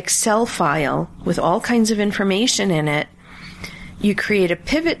Excel file with all kinds of information in it, you create a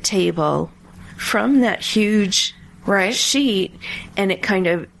pivot table from that huge sheet, and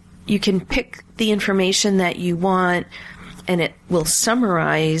it you can pick the information that you want, and it will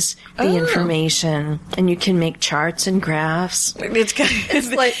summarize the information, and you can make charts and graphs.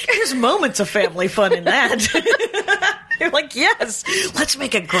 It's like there's moments of family fun in that. You're like, yes, let's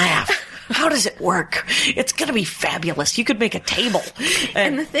make a graph. How does it work? It's going to be fabulous. You could make a table.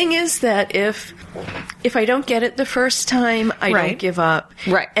 And the thing is that if I don't get it the first time, I don't give up.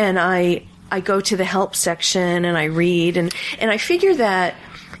 Right. And I go to the help section and I read, and I figure that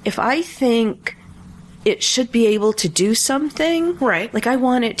if I think it should be able to do something. Right. Like I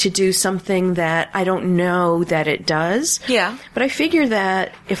want it to do something that I don't know that it does. Yeah. But I figure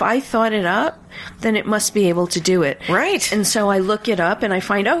that if I thought it up, then it must be able to do it. Right. And so I look it up and I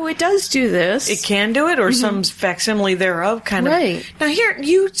find, it does do this. It can do it, or some facsimile thereof kind of. Right. Now here,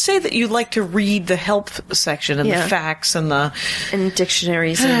 you say that you like to read the help section and the facts and the... And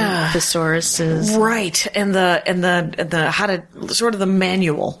dictionaries and thesauruses. Right. And the how to, sort of the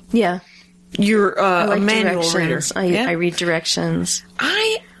manual. Yeah. You're like a manual directions. reader. I read directions.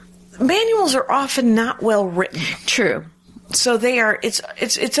 Manuals are often not well written. True. So they are. It's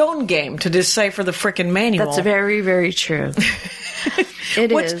its own game to decipher the frickin' manual. That's very, very true.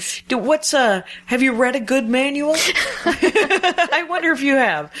 It is. Have you read a good manual? I wonder if you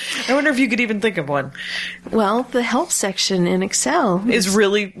have. I wonder if you could even think of one. Well, the help section in Excel is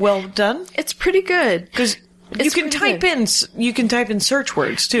really well done. It's pretty good because you can type in search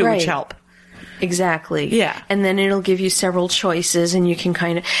words too, which help. Exactly. Yeah. And then it'll give you several choices, and you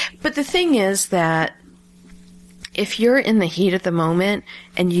can but the thing is that if you're in the heat of the moment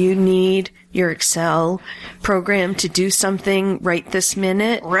and you need your Excel program to do something right this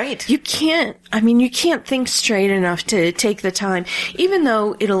minute, you can't think straight enough to take the time. Even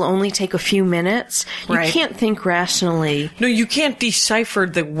though it'll only take a few minutes, you can't think rationally. No, you can't decipher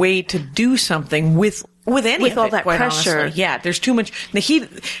the way to do something with all that pressure. Honestly. Yeah, there's too much. The heat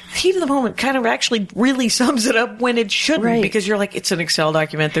of the moment kind of actually really sums it up when it shouldn't, because you're like, it's an Excel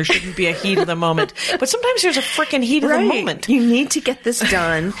document. There shouldn't be a heat of the moment. But sometimes there's a freaking heat of the moment. You need to get this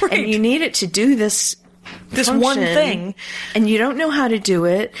done, and you need it to do this one thing, and you don't know how to do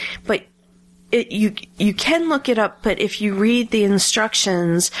it, but you can look it up. But if you read the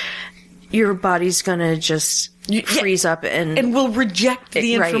instructions, your body's gonna just freeze up and will reject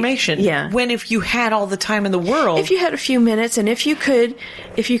the information. Yeah. When if you had all the time in the world, if you had a few minutes, and if you could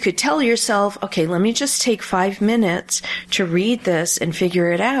tell yourself, okay, let me just take 5 minutes to read this and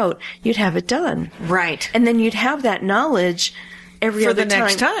figure it out, you'd have it done. Right. And then you'd have that knowledge every other time. For the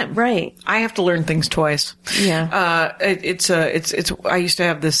next time. Right. I have to learn things twice. Yeah. I used to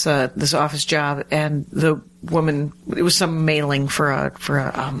have this office job, and the woman, it was some mailing for a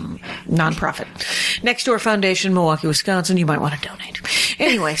nonprofit. Next Door Foundation, Milwaukee, Wisconsin. You might want to donate.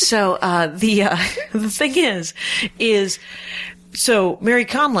 Anyway, so, the thing is, so Mary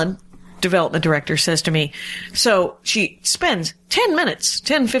Conlon, development director, says to me, so she spends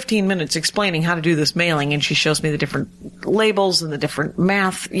 15 minutes explaining how to do this mailing, and she shows me the different labels and the different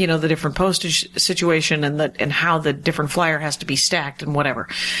math, the different postage situation and how the different flyer has to be stacked and whatever.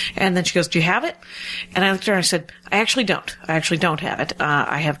 And then she goes, do you have it? And I looked at her and I said, I actually don't have it.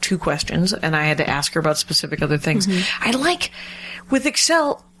 I have 2 questions, and I had to ask her about specific other things. Mm-hmm. With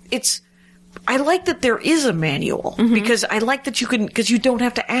Excel, I like that there is a manual, because I like that because you don't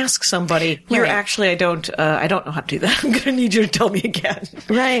have to ask somebody. I don't know how to do that. I'm going to need you to tell me again.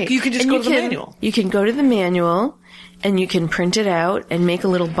 Right. You can just go to the manual. You can go to the manual, and you can print it out and make a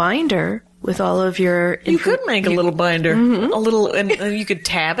little binder with all of your... You could make a little binder. Mm-hmm. A little, and you could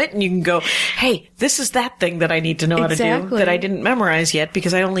tab it, and you can go, hey, this is that thing that I need to know how to do that I didn't memorize yet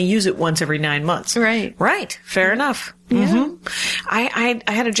because I only use it once every 9 months. Right. Right. Fair enough. Yeah. Mm-hmm. I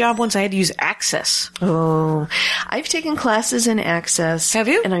had a job once I had to use Access. Oh, I've taken classes in Access. Have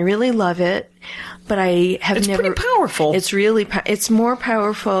you? And I really love it, but I have It's pretty powerful. It's really, it's more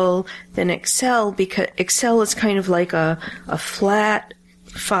powerful than Excel, because Excel is kind of like a flat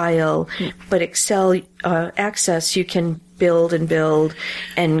file, but Excel Access, you can build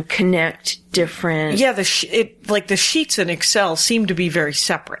and connect different. Yeah, the sheets in Excel seem to be very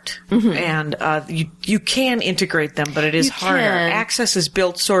separate, and you can integrate them, but it is harder. can. Access is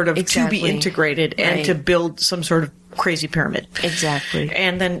built sort of to Exactly. be integrated and Right. to build some sort of crazy pyramid. Exactly.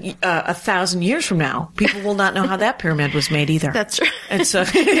 And then 1,000 years from now, people will not know how that pyramid was made either. That's right. And so,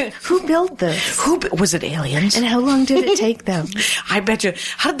 Who built this? was it aliens? And how long did it take them? I bet you.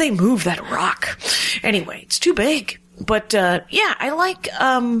 How did they move that rock? Anyway, it's too big. But yeah, I like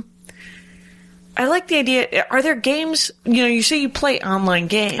the idea. Are there games? You say you play online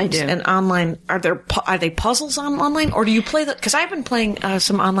games. I do. And online, are they puzzles online, or do you play because I've been playing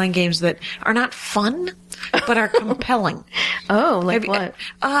some online games that are not fun, but are compelling. Oh, like what?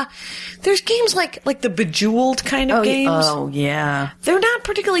 There's games like the Bejeweled kind of games. Oh, yeah. They're not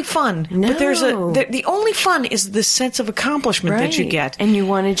particularly fun. No. But the only fun is the sense of accomplishment that you get. And you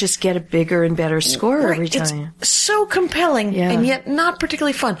want to just get a bigger and better score Right. every time. It's so compelling and yet not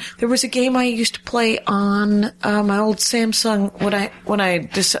particularly fun. There was a game I used to play on my old Samsung when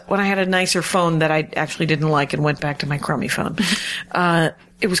I had a nicer phone that I actually didn't like and went back to my crummy phone.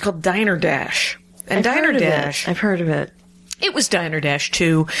 It was called Diner Dash. And Diner Dash. I've heard of it. It was Diner Dash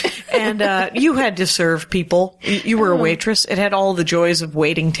 2, and you had to serve people. You were a waitress. It had all the joys of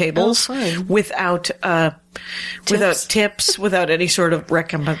waiting tables without tips, without any sort of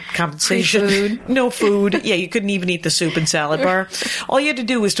compensation. Free food. No food. Yeah, you couldn't even eat the soup and salad bar. All you had to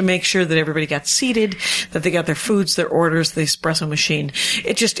do was to make sure that everybody got seated, that they got their foods, their orders, the espresso machine.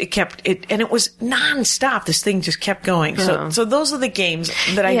 And it was nonstop. This thing just kept going. So those are the games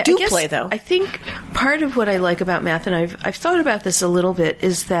that I do play, though. I think part of what I like about math, and I've thought about this a little bit,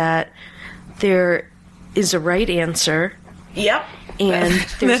 is that there is a right answer. Yep. And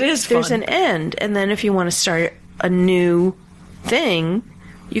there's an end. And then if you want to start a new thing,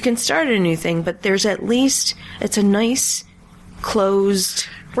 you can start a new thing, but there's at least, it's a nice closed.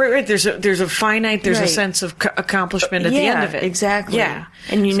 Right. There's a finite, there's a sense of accomplishment at the end of it. Exactly. Yeah.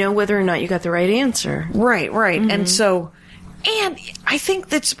 And you know whether or not you got the right answer. Right. And I think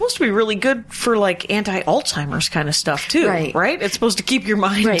that's supposed to be really good for like anti-Alzheimer's kind of stuff too. Right? It's supposed to keep your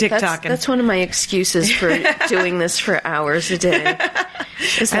mind tick-tocking. That's one of my excuses for doing this for hours a day.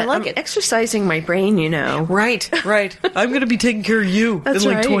 Is that I like I'm it. Exercising my brain, Right. I'm going to be taking care of you That's in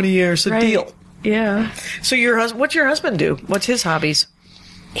like right. 20 years. A deal. Yeah. So what's your husband do? What's his hobbies?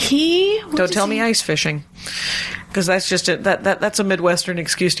 Don't tell me ice fishing. Because that's just that's a Midwestern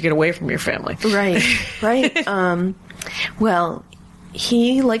excuse to get away from your family. Right. Well,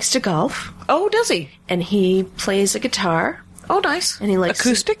 he likes to golf. Oh, does he? And he plays a guitar. Oh, nice. And he likes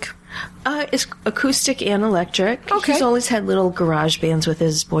acoustic? It's acoustic and electric. Okay. He's always had little garage bands with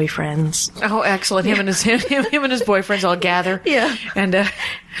his boyfriends. Oh, excellent. Him and his boyfriends all gather. Yeah.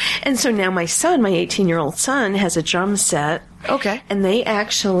 And so now my 18-year-old son, has a drum set. Okay. And they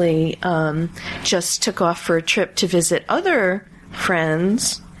actually just took off for a trip to visit other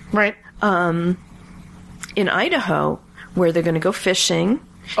friends. Right. In Idaho, where they're going to go fishing.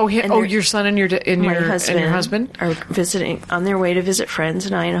 Your son and your husband are visiting on their way to visit friends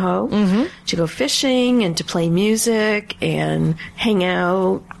in Idaho to go fishing and to play music and hang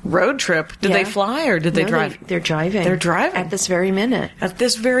out. Road trip. Did they fly or did they drive? They're driving. They're driving at this very minute. At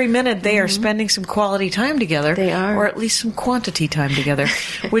this very minute, they are spending some quality time together. They are, or at least some quantity time together.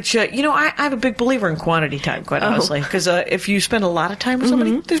 Which I'm a big believer in quantity time, quite honestly, because if you spend a lot of time with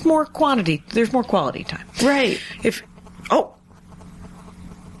somebody, there's more quantity. There's more quality time. Right.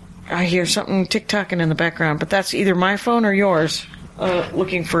 I hear something tick-tocking in the background, but that's either my phone or yours.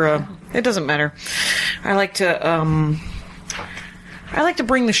 Looking for it doesn't matter. I like to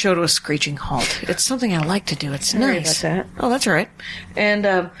bring the show to a screeching halt. It's something I like to do. It's nice. Sorry about that. Oh, that's all right. And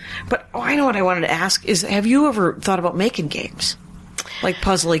but I know what I wanted to ask is: have you ever thought about making games, like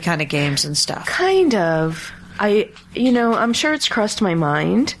puzzly kind of games and stuff? Kind of. I'm sure it's crossed my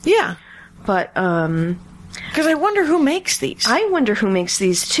mind. Yeah, but because I wonder who makes these. I wonder who makes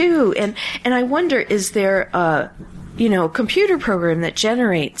these too, and I wonder, is there a computer program that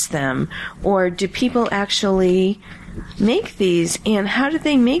generates them, or do people actually make these, and how do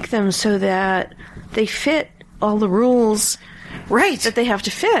they make them so that they fit all the rules that they have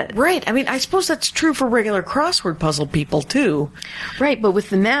to fit? Right. I mean, I suppose that's true for regular crossword puzzle people too. Right, but with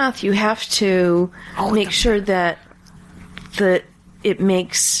the math, you have to make sure that it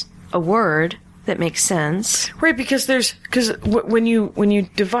makes a word that makes sense. Right, because when you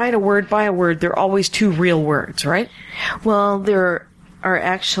divide a word by a word, there are always two real words, right? Well, there are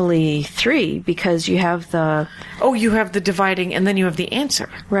actually 3 because you have the... Oh, you have the dividing and then you have the answer.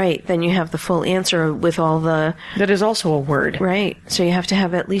 Right. Then you have the full answer with all the... That is also a word. Right. So you have to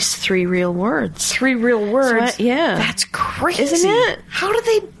have at least 3 real words. 3 real words? So yeah. That's crazy. Isn't it? How do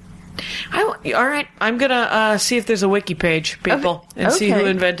they... all right, I'm going to see if there's a wiki page, people, and see who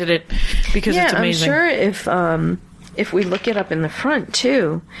invented it, because it's amazing. I'm sure if we look it up in the front,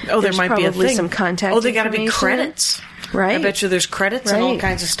 too, there might be a thing. Some contact they got to be credits. Right. I bet you there's credits and all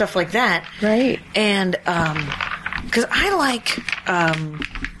kinds of stuff like that. Right. And, because I like,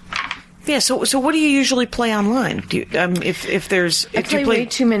 so what do you usually play online? Do you, if there's... I play way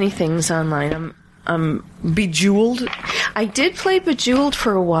too many things online. I'm Bejeweled? I did play Bejeweled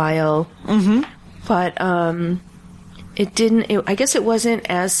for a while, but it didn't... I guess it wasn't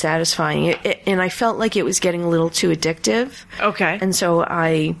as satisfying, and I felt like it was getting a little too addictive. Okay. And so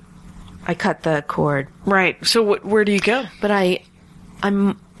I cut the cord. Right. So where do you go? But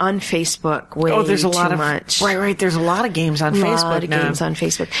I'm on Facebook way there's a lot too of, much. Right. There's a lot of games on Facebook now. A lot of games on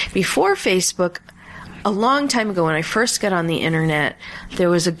Facebook. Before Facebook, a long time ago when I first got on the internet, there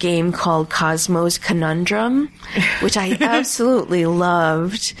was a game called Cosmo's Conundrum, which I absolutely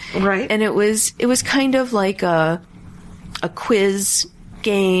loved. Right. And it was kind of like a quiz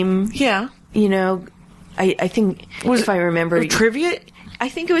game. Yeah. You know, I think if I remember... Trivia? I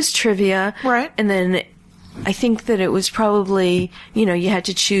think it was trivia. Right. And then I think that it was probably, you had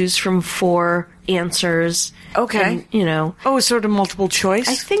to choose from 4 answers. Okay. And, sort of multiple choice?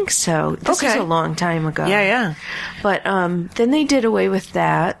 I think so. This was a long time ago. Yeah. But then they did away with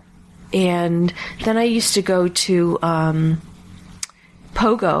that. And then I used to go to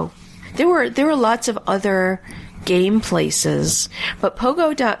Pogo. There were lots of other game places, but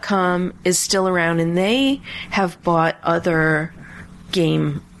Pogo.com is still around, and they have bought other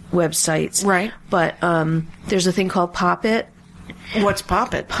game websites. Right. But there's a thing called Pop It. What's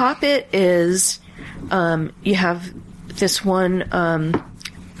Pop It? Pop It is you have this one,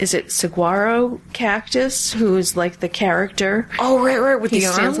 is it Saguaro Cactus, who is like the character. Oh, right, with the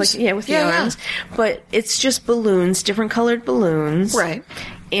arms? With the arms. But it's just balloons, different colored balloons. Right.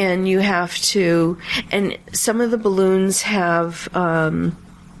 And you have to, and some of the balloons have, what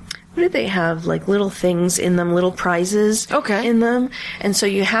do they have? Like little things in them, little prizes in them. And so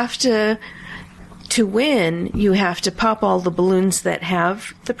you have to win, you have to pop all the balloons that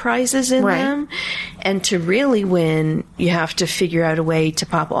have the prizes in them. And to really win, you have to figure out a way to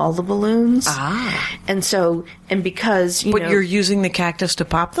pop all the balloons. And so, and because, But you're using the cactus to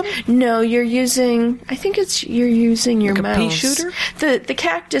pop them? No, you're using your like mouse. a pea shooter? The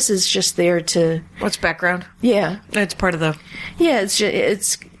cactus is just there to... What's background? Yeah. It's part of the... Yeah,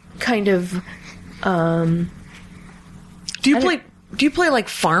 it's kind of... Do you play like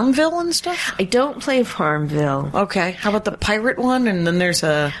Farmville and stuff? I don't play Farmville. Okay. How about the pirate one? And then there's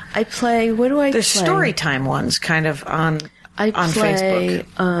a... I play... What do I play? There's Storytime ones kind of on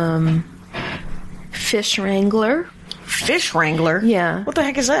Facebook. Fish Wrangler. Fish Wrangler? Yeah. What the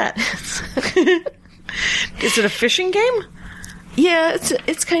heck is that? Is it a fishing game? Yeah,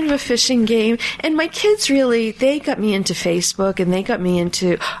 it's kind of a fishing game. And my kids they got me into Facebook, and they got me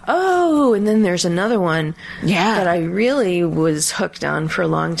into, and then there's another one that I really was hooked on for a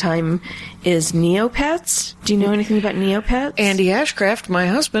long time is Neopets. Do you know anything about Neopets? Andy Ashcraft, my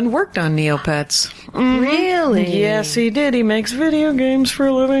husband, worked on Neopets. Mm-hmm. Really? Yes, he did. He makes video games for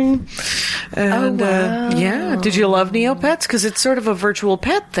a living. And, wow. Yeah. Did you love Neopets? Because it's sort of a virtual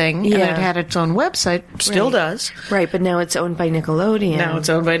pet thing, and it had its own website. Still does. Right, but now it's owned by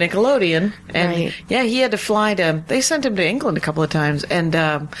Nickelodeon. And, he had to fly to... They sent him to England a couple of times. And,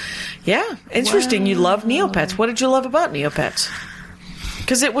 interesting. Wow. You love Neopets. What did you love about Neopets?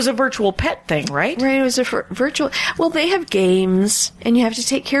 Because it was a virtual pet thing, right? Right, it was a virtual... Well, they have games, and you have to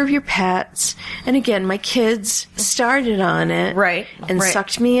take care of your pets. And again, my kids started on it. Right. And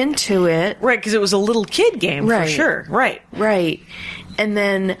sucked me into it. Right, because it was a little kid game, for sure. Right. Right. And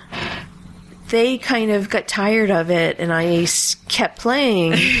then they kind of got tired of it, and I kept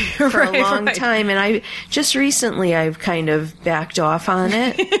playing for a long time. And recently I've kind of backed off on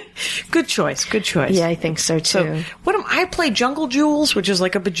it. Good choice. Yeah, I think so too. So, I play Jungle Jewels, which is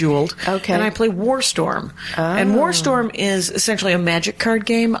like a Bejeweled. Okay. And I play Warstorm. Oh. And Warstorm is essentially a magic card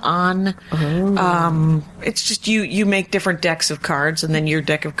game on... it's just you make different decks of cards, and then your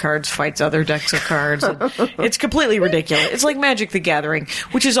deck of cards fights other decks of cards. It's completely ridiculous. It's like Magic the Gathering,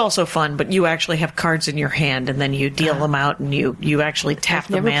 which is also fun, but you actually have cards in your hand, and then you deal them out, and you actually tap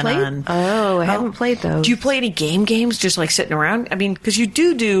the mana. I haven't played those. Do you play any games just like sitting around? I mean, because you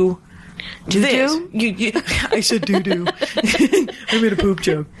do this. You I said do. I made a poop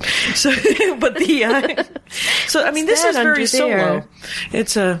joke. So, but So, I mean, this is very solo.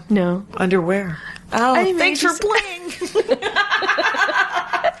 It's a underwear. Oh, I thanks for bling.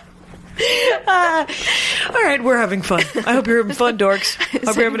 All right, we're having fun. I hope you're having fun, dorks.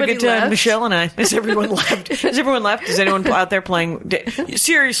 Hope you're having a good time. Left? Michelle and I. Is everyone left? Has everyone left? Is anyone out there playing?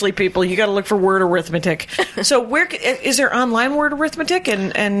 Seriously, people, you got to look for word arithmetic. So, where is there online word arithmetic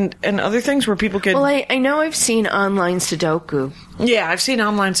and other things where people could? Well, I know I've seen online Sudoku. Yeah, I've seen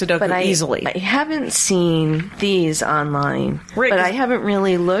online Sudoku easily. I haven't seen these online, right, but I haven't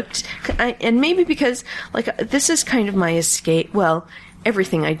really looked. And maybe because this is kind of my escape. Well,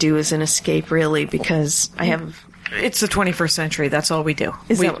 everything I do is an escape, really, because I have. It's the 21st century. That's all we do.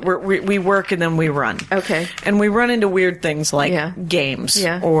 We work and then we run. Okay. And we run into weird things like games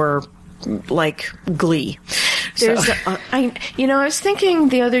or like Glee. There's I was thinking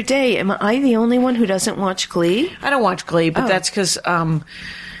the other day, am I the only one who doesn't watch Glee? I don't watch Glee, but that's because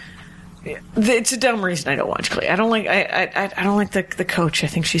it's a dumb reason I don't watch Glee. I don't like I don't like the coach. I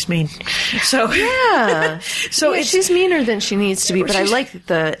think she's mean. So she's meaner than she needs to be. But I like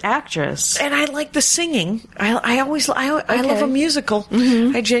the actress, and I like the singing. I love a musical.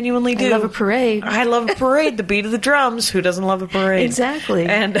 Mm-hmm. I genuinely do. I love a parade. I love a parade. The beat of the drums. Who doesn't love a parade? Exactly.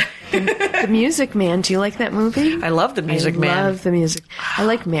 And the Music Man. Do you like that movie? I love the Music Man. I love the music. I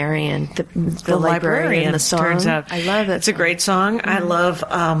like Marion, the librarian. The song. Turns out, I love it. It's a great song. Mm-hmm. I love.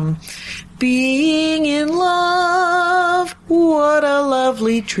 Being in love, what a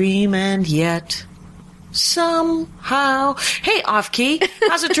lovely dream, and yet somehow. Hey, off key,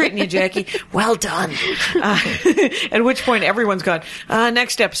 how's it treating you, Jackie? Well done. At which point everyone's gone.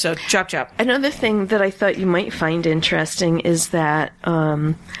 Next episode, chop chop. Another thing that I thought you might find interesting is that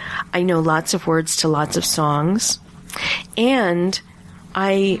I know lots of words to lots of songs, and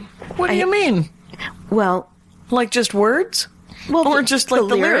What do you mean? Well, like just words? Well, or just like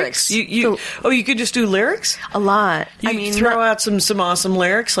the lyrics. You could just do lyrics? A lot. You throw out some awesome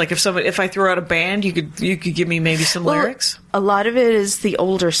lyrics. Like if I throw out a band, you could give me maybe some lyrics. A lot of it is the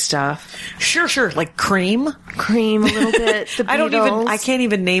older stuff. Sure. Like Cream a little bit. The Beatles. I can't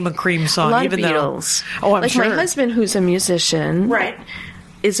even name a Cream song. A lot even of Beatles. I'm like sure. My husband, who's a musician, right,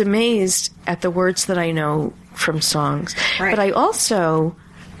 is amazed at the words that I know from songs. Right. But I also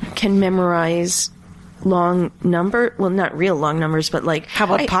can memorize long number, well, not real long numbers, but like... How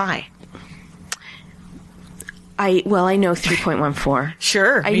about pi? I know 3.14.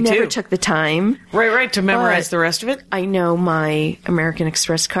 Sure, I never took the time. Right, to memorize the rest of it? I know my American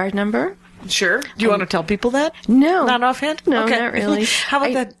Express card number. Sure. Do you want to tell people that? No. Not offhand? No, okay. Not really. How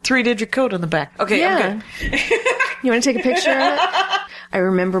about that 3-digit code on the back? Okay, yeah. I'm good. You want to take a picture of it? I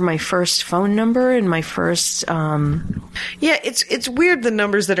remember my first phone number and my first... Yeah, it's weird, the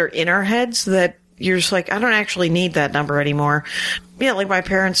numbers that are in our heads that you're just like, I don't actually need that number anymore. Yeah, like my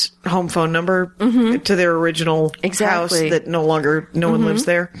parents' home phone number to their original house that no one lives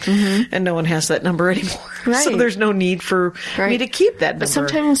there, and no one has that number anymore. Right. So there's no need for me to keep that number. But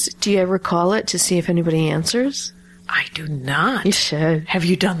sometimes, do you ever call it to see if anybody answers? I do not. You should. Have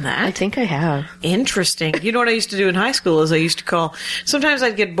you done that? I think I have. Interesting. You know what I used to do in high school is I used to call. Sometimes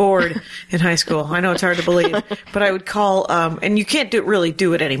I'd get bored in high school. I know it's hard to believe, but I would call, and you can't really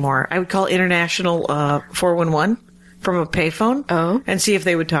do it anymore. I would call International 411 from a payphone and see if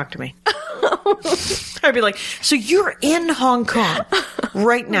they would talk to me. I'd be like, so you're in Hong Kong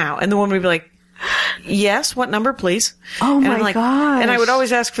right now. And the woman would be like, yes, what number, please? Oh, and my gosh. And I would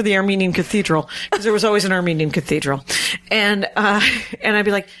always ask for the Armenian cathedral, because there was always an Armenian cathedral. And I'd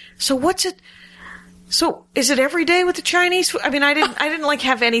be like, so what's it? So is it every day with the Chinese? I mean, I didn't like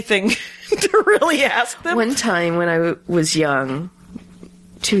have anything to really ask them. One time when I was young,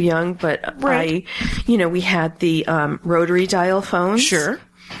 too young, but right. We had the rotary dial phones. Sure.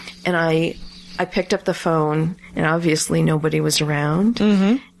 And I picked up the phone, and obviously nobody was around.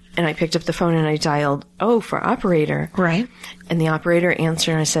 Mm-hmm. And I picked up the phone and I dialed, for operator. Right. And the operator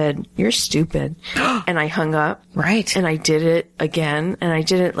answered and I said, you're stupid. And I hung up. Right. And I did it again. And I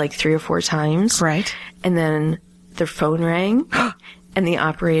did it like 3 or 4 times. Right. And then the phone rang and the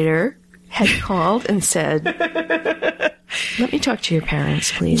operator had called and said, let me talk to your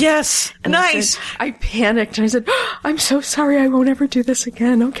parents, please. Yes. And nice. I panicked and I said, I'm so sorry. I won't ever do this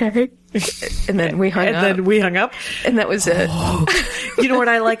again. Okay. And then we hung up. And that was it. Oh. You know what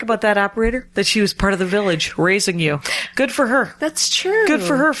I like about that operator? That she was part of the village raising you. Good for her. That's true. Good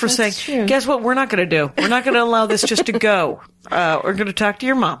for her for saying, guess what we're not going to do? We're not going to allow this just to go. We're going to talk to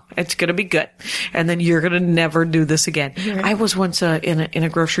your mom. It's going to be good. And then you're going to never do this again. Right. I was once in a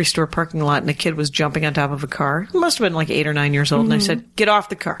grocery store parking lot and a kid was jumping on top of a car. He must have been like 8 or 9 years old. And I said, get off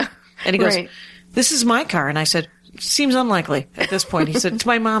the car. And he goes, this is my car. And I said, seems unlikely at this point. He said, it's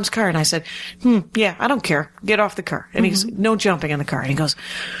my mom's car. And I said, yeah, I don't care. Get off the car. And he's, no jumping in the car. And he goes,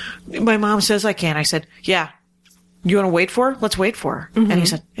 my mom says I can't. I said, yeah. You want to wait for her? Let's wait for her. And he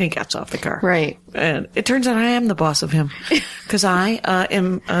said, and he gets off the car. Right. And it turns out I am the boss of him. Because I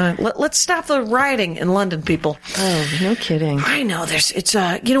am, let's stop the rioting in London, people. Oh, no kidding. I know, it's,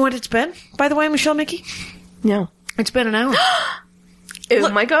 you know what it's been, by the way, Michelle, Mikki? No. It's been an hour. Oh,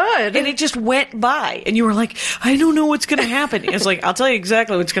 my God. And it just went by. And you were like, I don't know what's going to happen. It's like, I'll tell you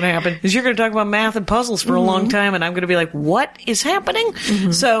exactly what's going to happen. Is you're going to talk about math and puzzles for a long time, and I'm going to be like, what is happening?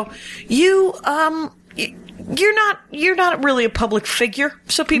 So you're not really a public figure,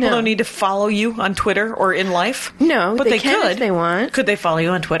 so people don't need to follow you on Twitter or in life. No, but they can could if they want. Could they follow you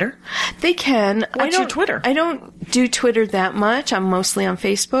on Twitter? They can. What's your Twitter? I don't do Twitter that much. I'm mostly on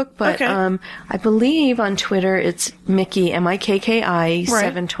Facebook, but I believe on Twitter it's Mikki, Mikki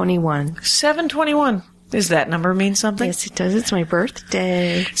 721. 721. Does that number mean something? Yes, it does. It's my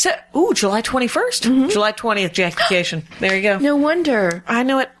birthday. So, July 21st. July 20th, Jackie-cation. There you go. No wonder. I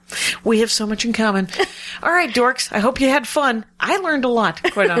know it. We have so much in common. All right, dorks. I hope you had fun. I learned a lot,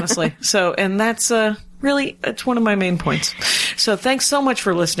 quite honestly. And that's really, it's one of my main points. So thanks so much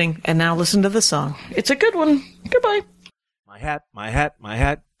for listening. And now listen to the song. It's a good one. Goodbye. My hat, my hat, my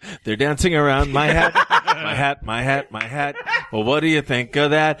hat. They're dancing around my hat. My hat, my hat, my hat. Well, what do you think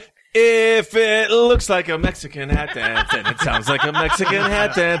of that? If it looks like a Mexican hat dance and it sounds like a Mexican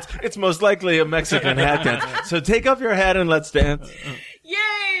hat dance, it's most likely a Mexican hat dance. So take off your hat and let's dance.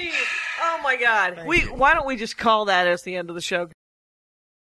 Yay! Oh my God. Why don't we just call that as the end of the show?